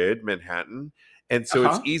grid, Manhattan. And so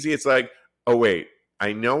it's Uh-huh. easy. It's like, oh, wait,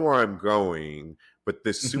 I know where I'm going, but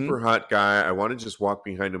this Hmm. super hot guy, I want to just walk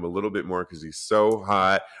behind him a little bit more because he's so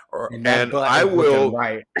hot. And that And butt I is looking will,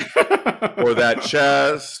 right. or that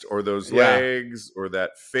chest or those Yeah. legs or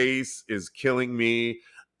that face is killing me,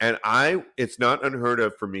 and I it's not unheard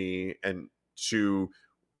of for me and to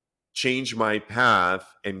change my path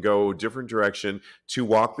and go a different direction to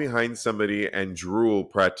walk behind somebody and drool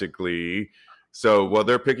practically. So while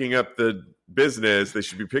they're picking up the business, they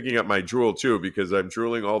should be picking up my drool too because I'm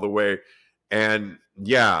drooling all the way. And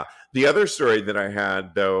yeah, the other story that I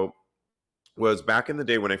had though was back in the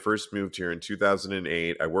day when I first moved here in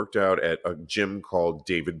 2008. I worked out at a gym called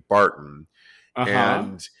David Barton. Uh-huh.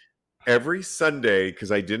 And every Sunday,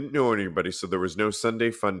 because I didn't know anybody, so there was no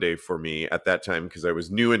Sunday fun day for me at that time because I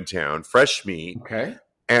was new in town, fresh meat. Okay.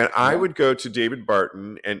 And I Yeah. would go to David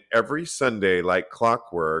Barton, and every Sunday, like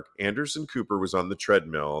clockwork, Anderson Cooper was on the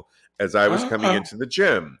treadmill as I was coming into the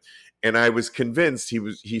gym. And I was convinced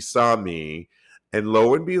he saw me. And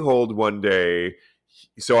lo and behold, one day,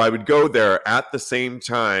 so I would go there at the same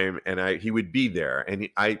time, and he would be there, and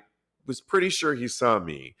I was pretty sure he saw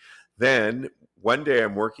me. Then one day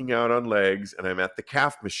I'm working out on legs and I'm at the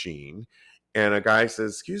calf machine. And a guy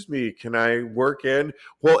says, "Excuse me, can I work in?"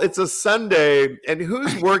 Well, it's a Sunday, and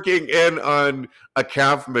who's working in on a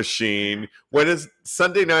calf machine when it's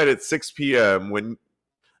Sunday night at 6 p.m.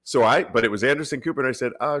 But it was Anderson Cooper, and I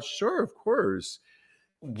said, "Sure, of course."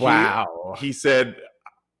 He Wow. he said,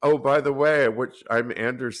 "Oh, by the way, which I'm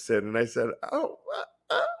Anderson," and I said, "Oh,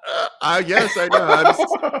 yes, I know."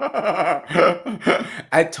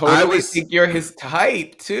 I I totally was think you're his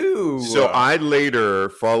type So too. I later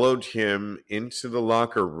followed him into the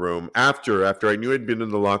locker room after I knew I'd been in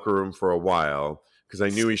the locker room for a while because I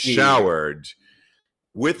knew he See. showered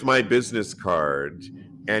with my business card,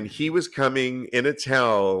 and he was coming in a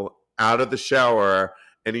towel out of the shower,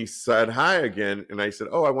 and he said hi again, and I said,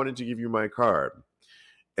 "Oh, I wanted to give you my card."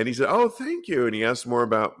 And he said, "Oh, thank you." And he asked more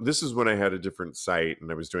about, this is when I had a different site and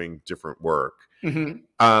I was doing different work. Mhm.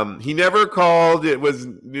 He never called. It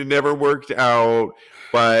never worked out,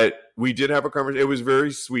 but we did have a conversation. It was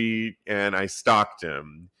very sweet, and I stalked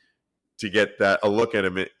him to get a look at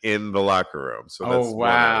him in the locker room. So Oh, that's one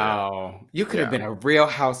area. wow. You could have Yeah, been a real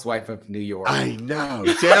housewife of New York. I know.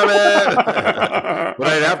 Damn it! But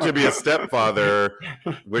I'd have to be a stepfather,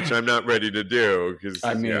 which I'm not ready to do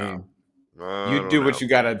I because mean, I you don't do what know. you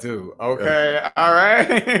gotta do, okay? All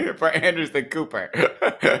right? For Anderson Cooper.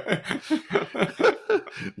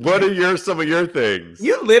 What are some of your things?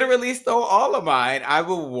 You literally stole all of mine. I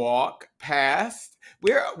will walk past.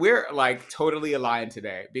 We're like totally aligned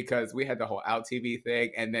today because we had the whole Out TV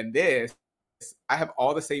thing, and then this. I have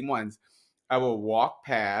all the same ones. I will walk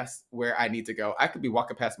past where I need to go. I could be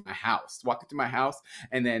walking past my house, walking to my house,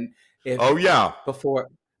 and then if Oh yeah. before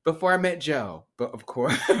before I met Joe, but of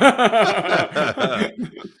course, I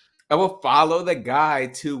will follow the guy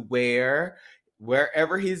to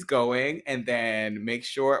wherever he's going, and then make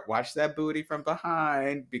sure watch that booty from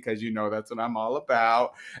behind because you know that's what I'm all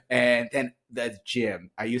about. And then the gym.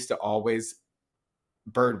 I used to always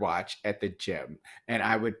birdwatch at the gym, and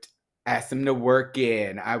I would ask them to work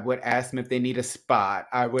in. I would ask them if they need a spot.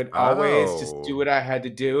 I would always just do Oh. what I had to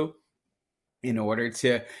do in order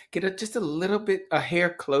to get just a little bit a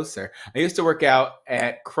hair closer. I used to work out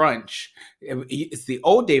at Crunch. It's the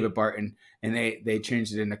old David Barton, and they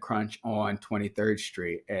changed it into Crunch on 23rd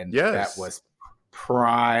Street, and that Yes. was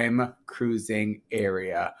prime cruising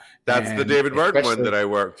area. That's the And David Martin one especially, that I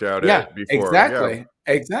worked out yeah, at before. Yeah.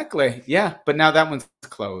 exactly, yeah. But now that one's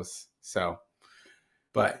closed. So,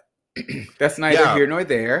 but that's neither Yeah. here nor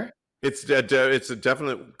there. It's a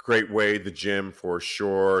definite great way, the gym for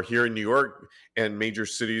sure. Here in New York and major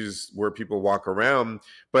cities where people walk around.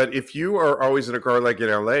 But if you are always in a car like in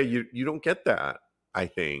LA, you don't get that, I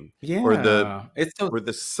think. Or Yeah, it's so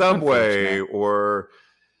the subway unfortunate. or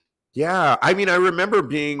yeah. I mean, I remember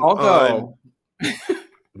being Although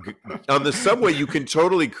on the subway, you can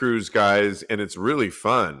totally cruise, guys, and it's really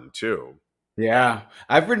fun too. yeah,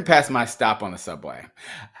 I've ridden past my stop on the subway.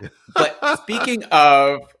 But speaking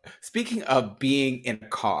of being in a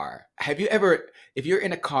car, have you ever if you're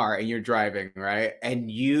in a car and you're driving, right?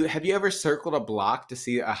 And you have you ever circled a block to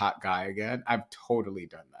see a hot guy again? I've totally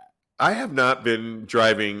done I have not been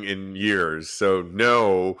driving in years, so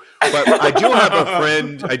no. But I do have a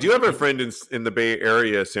friend. I that. do have a friend in the Bay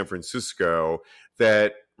Area, San Francisco,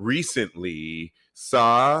 that recently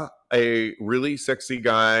saw a really sexy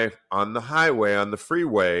guy on the highway, on the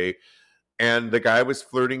freeway, and the guy was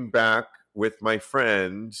flirting back with my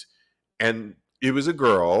friend, and it was a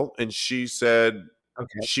girl, and she said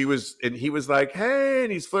Okay. and he was like, "Hey,"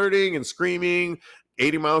 and he's flirting and screaming,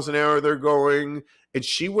 80 miles an hour they're going, and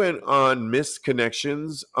she went on missed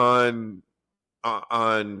connections on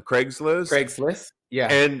Craigslist, Craigslist? Yeah.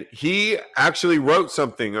 and he actually wrote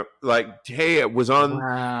something like, "Hey, it was on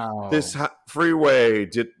this Wow. freeway.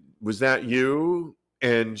 Was that you?"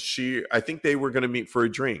 And I think they were going to meet for a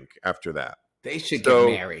drink after that. They should get So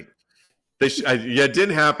married. yeah, it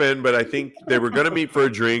didn't happen, but I think they were going to meet for a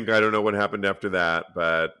drink. I don't know what happened after that,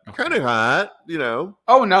 but kind Okay. of hot.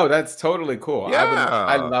 Oh no, that's totally cool. I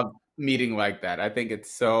Yeah. love meeting like that. I think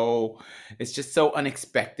it's just so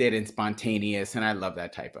unexpected and spontaneous, and I love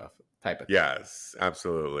that type of thing. Yes,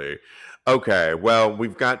 absolutely. Okay, well,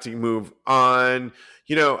 we've got to move on.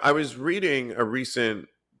 I was reading a recent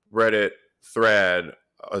Reddit thread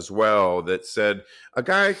as well that said a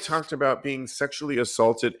guy talked about being sexually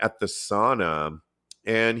assaulted at the sauna.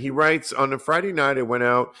 And he writes, on a Friday night, I went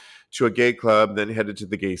out to a gay club, then headed to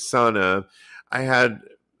the gay sauna. I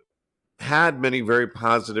had many very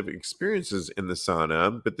positive experiences in the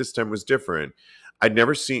sauna, but this time was different. there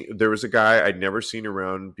was a guy I'd never seen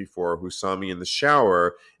around before who saw me in the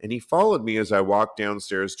shower, and he followed me as I walked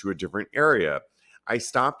downstairs to a different area. I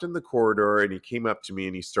stopped in the corridor and he came up to me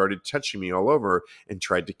and he started touching me all over and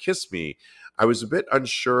tried to kiss me. I was a bit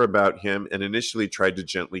unsure about him and initially tried to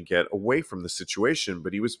gently get away from the situation,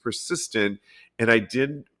 but he was persistent and I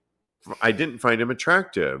didn't find him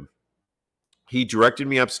attractive. He directed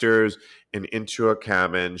me upstairs and into a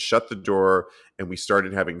cabin, shut the door, and we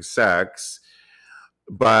started having sex.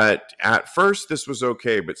 But at first, this was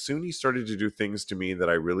okay. But soon he started to do things to me that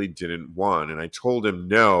I really didn't want. And I told him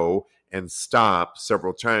no and stop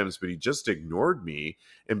several times, but he just ignored me.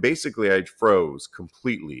 And basically, I froze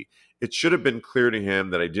completely. It should have been clear to him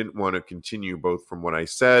that I didn't want to continue, both from what I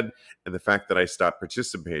said and the fact that I stopped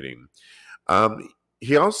participating.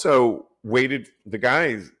 He also waited, the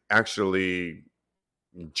guy actually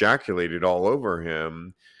ejaculated all over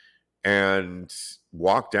him and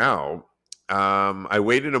walked out. I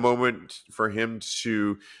waited a moment for him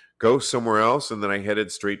to go somewhere else, and then I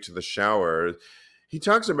headed straight to the shower. He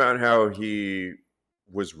talks about how he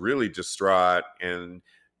was really distraught and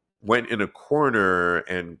went in a corner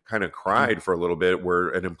and kind of cried for a little bit, where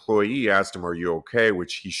an employee asked him, "Are you okay?"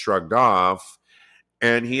 which he shrugged off.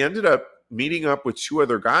 And he ended up meeting up with two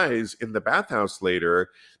other guys in the bathhouse later,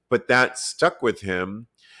 but that stuck with him.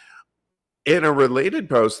 In a related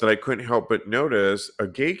post that I couldn't help but notice, a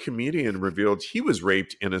gay comedian revealed he was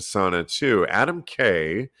raped in a sauna too. Adam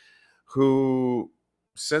K, who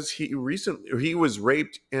says he was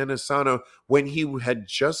raped in a sauna when he had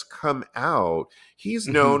just come out. He's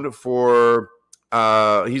Mhm. known for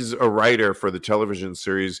he's a writer for the television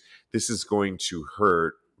series This Is Going to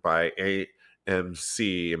Hurt by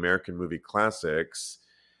AMC, American Movie Classics.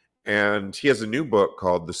 And he has a new book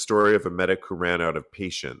called The Story of a Medic Who Ran Out of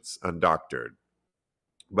Patients, Undoctored.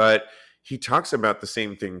 But he talks about the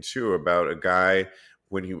same thing too, about a guy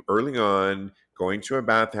when he early on going to a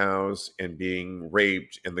bathhouse and being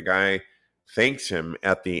raped, and the guy thanks him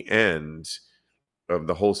at the end of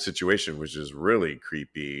the whole situation, which is really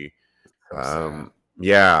creepy. So sad.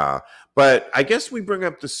 Yeah, but I guess we bring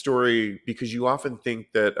up the story because you often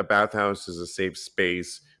think that a bathhouse is a safe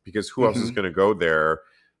space because who else is Mhm. going to go there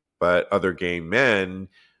but other gay men?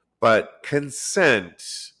 But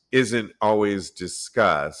consent isn't always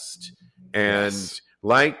discussed. And Yes.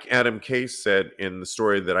 like Adam Case said in the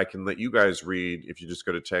story that I can let you guys read if you just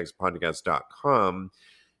go to tagspodcast.com,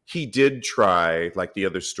 he did try, like the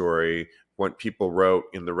other story, what people wrote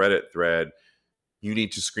in the Reddit thread, you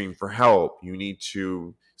need to scream for help. You need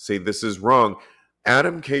to say this is wrong.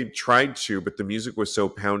 Adam K tried to, but the music was so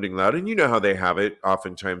pounding loud. And you know how they have it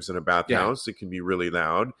oftentimes in a Yeah. bathhouse. It can be really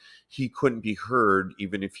loud. He couldn't be heard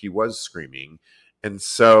even if he was screaming. And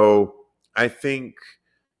so I think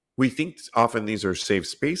we think often these are safe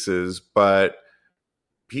spaces, but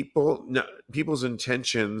people, no, people's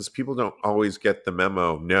intentions, people don't always get the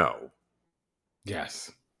memo. No.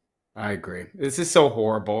 Yes. I agree. This is so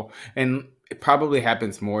horrible, and it probably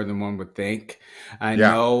happens more than one would think. I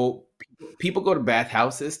Yeah. know people go to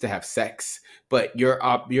bathhouses to have sex, but your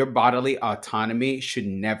bodily autonomy should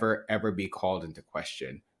never ever be called into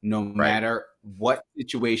question. No Right. matter what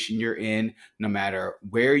situation you're in, no matter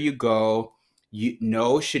where you go, you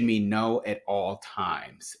no should mean no at all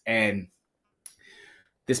times. And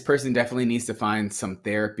this person definitely needs to find some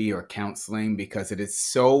therapy or counseling because it is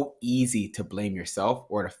so easy to blame yourself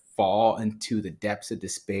or to fall into the depths of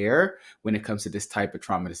despair when it comes to this type of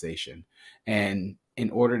traumatization. And in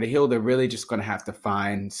order to heal, they're really just going to have to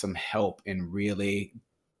find some help and really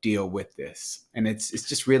deal with this. And it's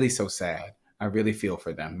just really so sad. I really feel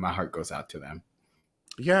for them. My heart goes out to them.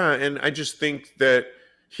 Yeah, and I just think that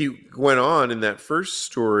he went on in that first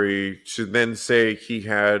story to then say he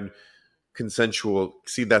had consensual.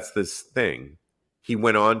 See, that's this thing. He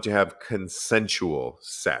went on to have consensual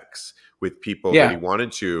sex with people that he Yeah.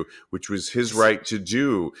 wanted to, which was his right to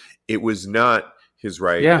do. It was not his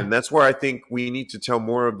right. Yeah. And that's where I think we need to tell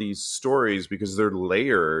more of these stories because they're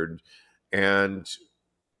layered. And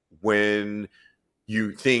when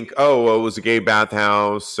you think, oh, well, it was a gay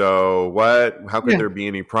bathhouse, so what? How could Yeah. there be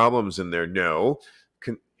any problems in there? No,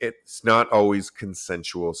 it's not always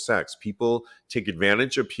consensual sex. People take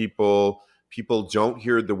advantage of people. People don't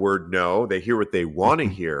hear the word no, they hear what they want to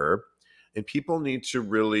Mhm. hear. And people need to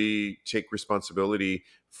really take responsibility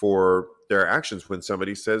for their actions when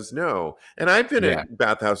somebody says no. And I've been Yeah. at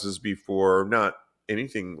bathhouses before, not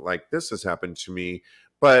anything like this has happened to me,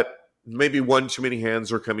 but maybe one too many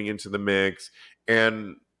hands are coming into the mix.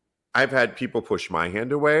 And I've had people push my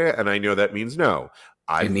hand away, and I know that means no. It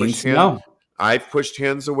I've pushed means hand no. I've pushed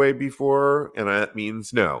hands away before, and that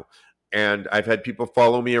means no. and I've had people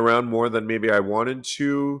follow me around more than maybe I wanted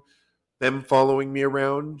to them following me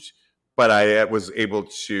around, but I was able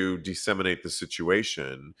to disseminate the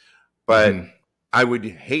situation. But Hmm. I would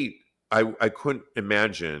hate, I couldn't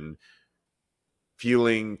imagine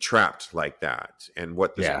feeling trapped like that. And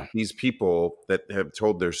what Yeah. these people that have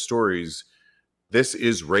told their stories, this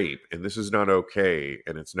is rape and this is not okay.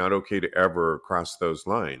 And it's not okay to ever cross those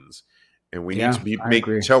lines. And we need to Yeah, be I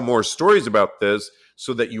agree. tell more stories about this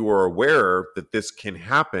so that you are aware that this can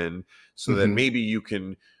happen, so that Hmm. maybe you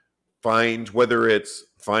can find, whether it's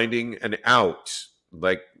finding an out,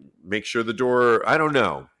 like make sure the door, I don't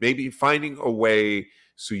know, maybe finding a way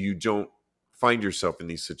so you don't find yourself in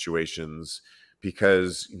these situations,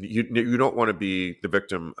 because you don't want to be the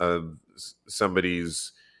victim of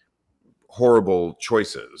somebody's horrible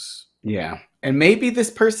choices. Yeah. And maybe this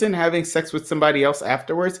person having sex with somebody else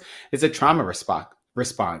afterwards is a trauma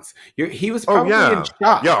response. He was Oh probably in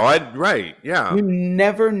yeah. Yeah, shock. right, yeah. You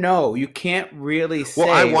never know. You can't really Well,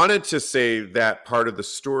 I say, wanted to say that part of the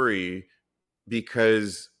story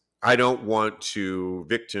because I don't want to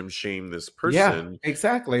victim shame this yeah, person.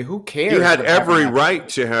 exactly. Who He cares had what happened every right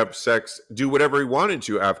afterwards? to have sex, do whatever he wanted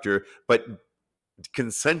to after, but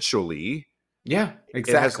consensually. Yeah, It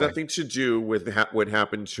has exactly. nothing to do with what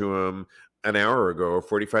happened to him an hour ago or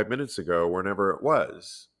 45 minutes ago, whenever it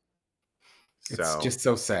was. It's So, just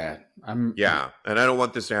so sad. yeah. And I don't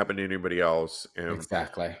want this to happen to anybody else. And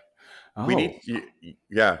Exactly. we Oh, need,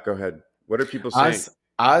 yeah, go ahead. What are people saying? Oz,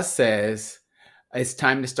 Oz says it's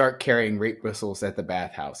time to start carrying rape whistles at the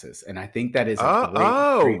bathhouses. And I think that is a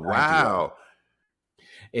Oh, great idea. wow.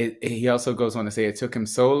 He also goes on to say it took him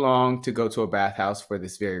so long to go to a bathhouse for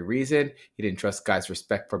this very reason. He didn't trust guys'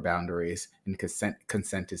 respect for boundaries, and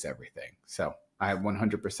consent is everything. So I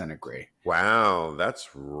 100% agree. Wow. That's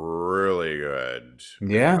really good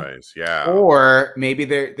Yeah. advice. Yeah. Or maybe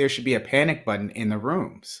there should be a panic button in the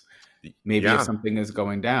rooms. Maybe if Yeah. something is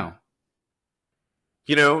going down.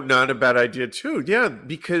 Not a bad idea too. Yeah,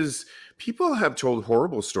 because people have told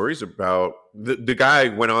horrible stories about the guy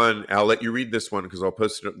went on. I'll let you read this one because I'll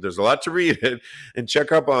post it. There's a lot to read it and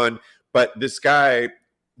check up on. But this guy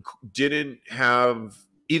didn't have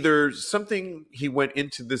either something, he went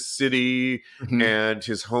into the city Mhm. and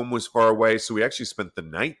his home was far away. So he actually spent the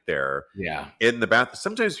night there Yeah. in the bath.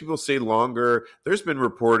 Sometimes people stay longer. There's been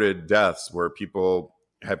reported deaths where people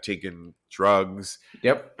have taken drugs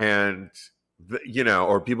Yep. and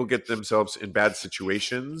or people get themselves in bad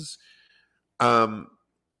situations. um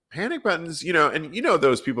Panic buttons, and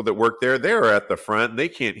those people that work there, they're at the front, they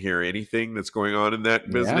can't hear anything that's going on in that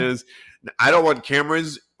Yeah. business. I don't want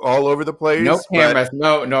cameras all over the No place, but cameras.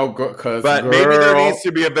 No, because maybe there girl, needs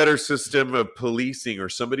to be a better system of policing, or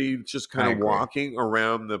somebody just kind I of agree. walking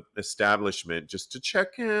around the establishment just to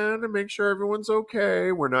check in and make sure everyone's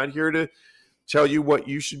okay. We're not here to tell you what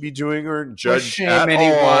you should be doing or Or judge shame at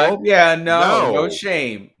anyone. all. Yeah, no No,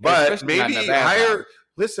 shame, but especially not in a maybe bathhouse. hire.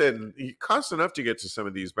 Listen, it costs enough to get to some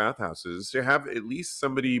of these bathhouses to have at least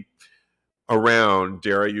somebody around.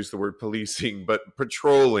 Dare I use the word policing, but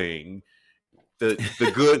patrolling the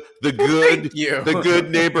good the Thank good you. the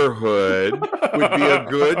good neighborhood would be a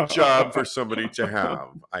good job for somebody to have,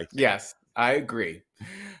 I think. Yes, I agree.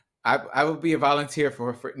 I would be a volunteer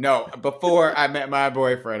for no. Before I met my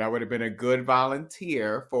boyfriend, I would have been a good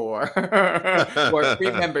volunteer for for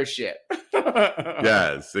free membership.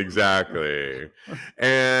 Yes, exactly.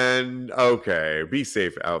 And okay, be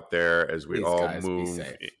safe out there as we Please, all guys, be move.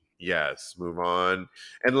 safe. Yes, move on.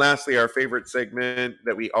 And lastly, our favorite segment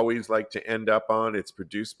that we always like to end up on. It's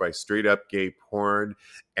produced by Straight Up Gay Porn,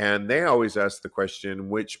 and they always ask the question: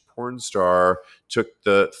 which porn star took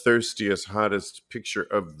the thirstiest, hottest picture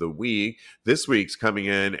of the week? This week's coming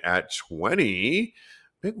in at 20,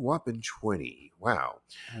 big whopping 20. Wow,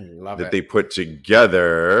 I love that it. they put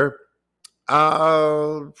together.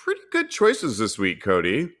 Pretty good choices this week,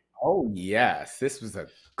 Cody. Oh yes, this was a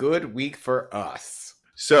good week for us.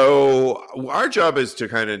 So our job is to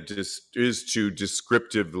kind of is to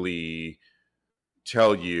descriptively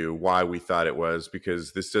tell you why we thought it was,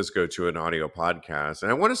 because this does go to an audio podcast.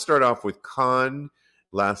 And I want to start off with Con,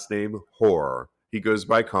 last name Horror. He goes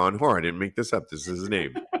by Con Horror. I didn't make this up. This is his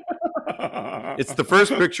name. It's the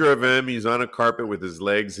first picture of him. He's on a carpet with his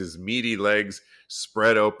legs, his meaty legs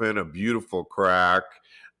spread open, a beautiful crack,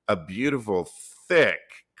 a beautiful thick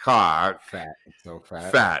cock, Fat, so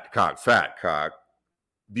fat. fat cock,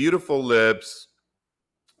 beautiful lips.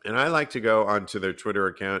 And I like to go onto their Twitter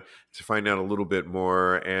account to find out a little bit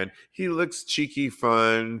more. And he looks cheeky,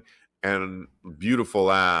 fun, and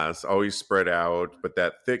beautiful ass, always spread out. But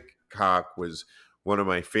that thick cock was one of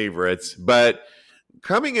my favorites. But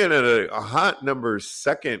coming in at a hot number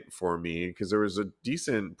second for me, because there was a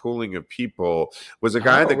decent pooling of people, was a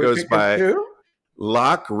guy Oh, that we goes picking by two?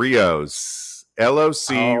 Loc Rios,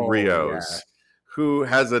 LOC Oh, yeah. Rios, who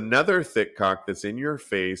has another thick cock that's in your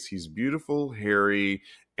face. He's beautiful, hairy,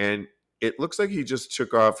 and it looks like he just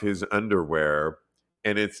took off his underwear,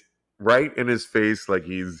 and it's right in his face, like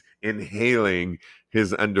he's inhaling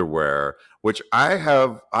his underwear, which I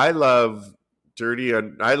love dirty,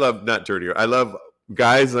 and I love not dirty, I love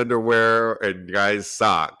guys' underwear and guys'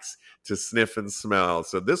 socks to sniff and smell.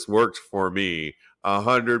 So this worked for me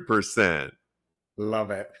 100%.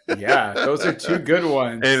 Love it. Yeah, those are two good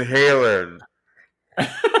ones. Inhaler.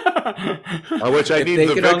 Which I If need they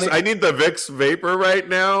the could Vicks. only I need the Vicks vapor right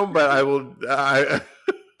now, but I will.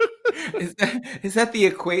 is that the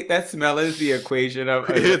equate that smell is the equation of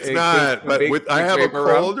It's equates not. to But big with I big have a vapor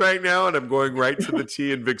rum? cold right now, and I'm going right to the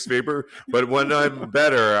tea and Vicks vapor. But when I'm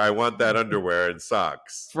better, I want that underwear and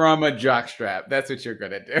socks. From a jockstrap. That's what you're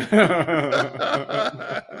gonna do.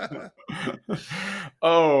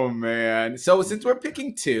 Oh man. So since we're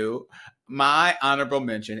picking two, my honorable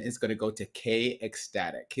mention is gonna go to K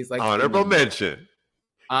Ecstatic. He's like in the Honorable mention. Okay,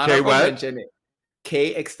 honorable what? mention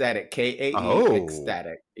K Ecstatic. KAE Oh,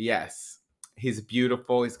 Ecstatic. Yes. He's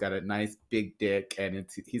beautiful. He's got a nice big dick, and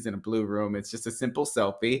he's in a blue room. It's just a simple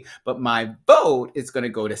selfie. But my vote is going to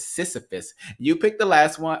go to Sisyphus. You pick the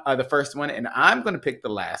last one, the first one, and I'm going to pick the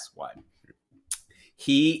last one.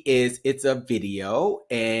 It's a video,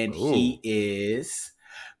 and he oh, is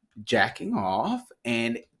jacking off,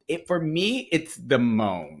 and for me, it's the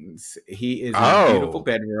moans. He is in a beautiful oh.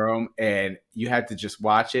 bedroom, and you have to just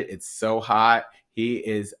watch it. It's so hot. He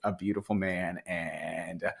is a beautiful man,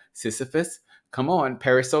 and Sisyphus, come on,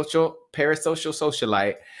 parasocial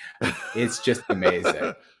socialite. It's just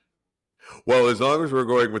amazing. Well, as long as we're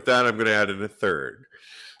going with that, I'm going to add in a third.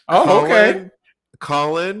 Oh, okay.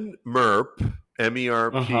 Colin Colin Merp,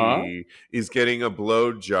 Uh huh. MERP, is getting a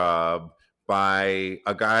blow job by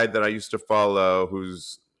a guy that I used to follow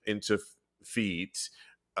who's into feet,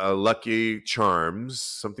 Lucky Charms,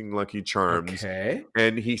 something Lucky Charms. Okay.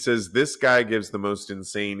 And he says this guy gives the most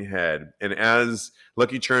insane head. And as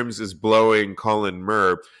Lucky Charms is blowing Colin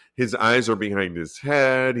Merp, his eyes are behind his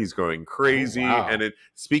head. He's going Oh crazy. And wow.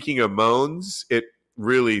 speaking of moans, it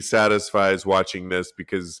really satisfies watching this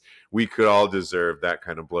because we could all deserve that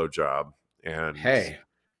kind of blowjob. And Hey,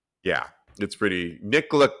 yeah, it's pretty.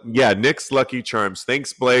 Nick's Lucky Charms.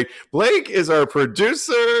 Thanks, Blake. Blake is our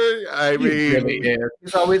producer. I he really mean, is.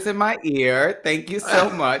 He's always in my ear. Thank you so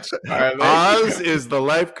much, Charlotte. Oz is the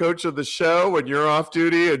life coach of the show when you're off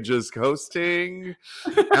duty and just hosting.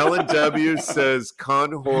 Ellen W says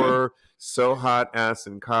con horror, so hot ass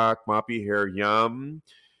and cock, moppy hair, yum.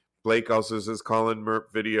 Blake also says Colin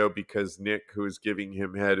Merp video because Nick, who is giving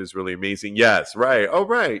him head, is really amazing. Yes, right. Oh,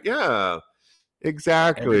 right. Yeah, Everything he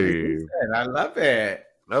exactly. said. I love it.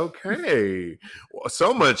 Okay. Well,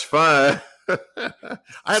 so much fun. I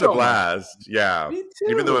had a So much. blast. Yeah. Me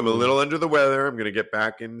Even though I'm a too. little under the weather, I'm going to get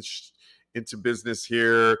back into business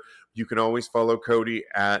here. You can always follow Cody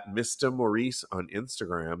at Mr. Maurice on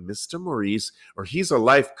Instagram. Mr. Maurice, or he's a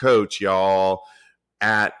life coach, y'all,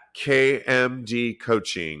 at KMD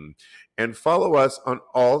Coaching. And follow us on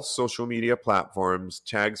all social media platforms,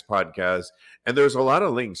 Tags Podcast. And there's a lot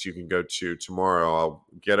of links you can go to tomorrow. I'll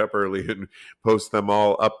get up early and post them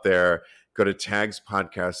all up there. Go to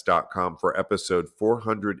tagspodcast.com for episode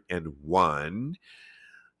 401.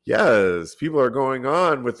 Yes, people are going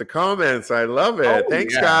on with the comments. I love it. Oh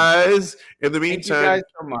Thanks, yeah. guys. In the Thank you guys meantime,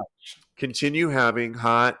 so much. continue having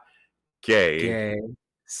hot, gay Gay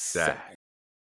sex. sex.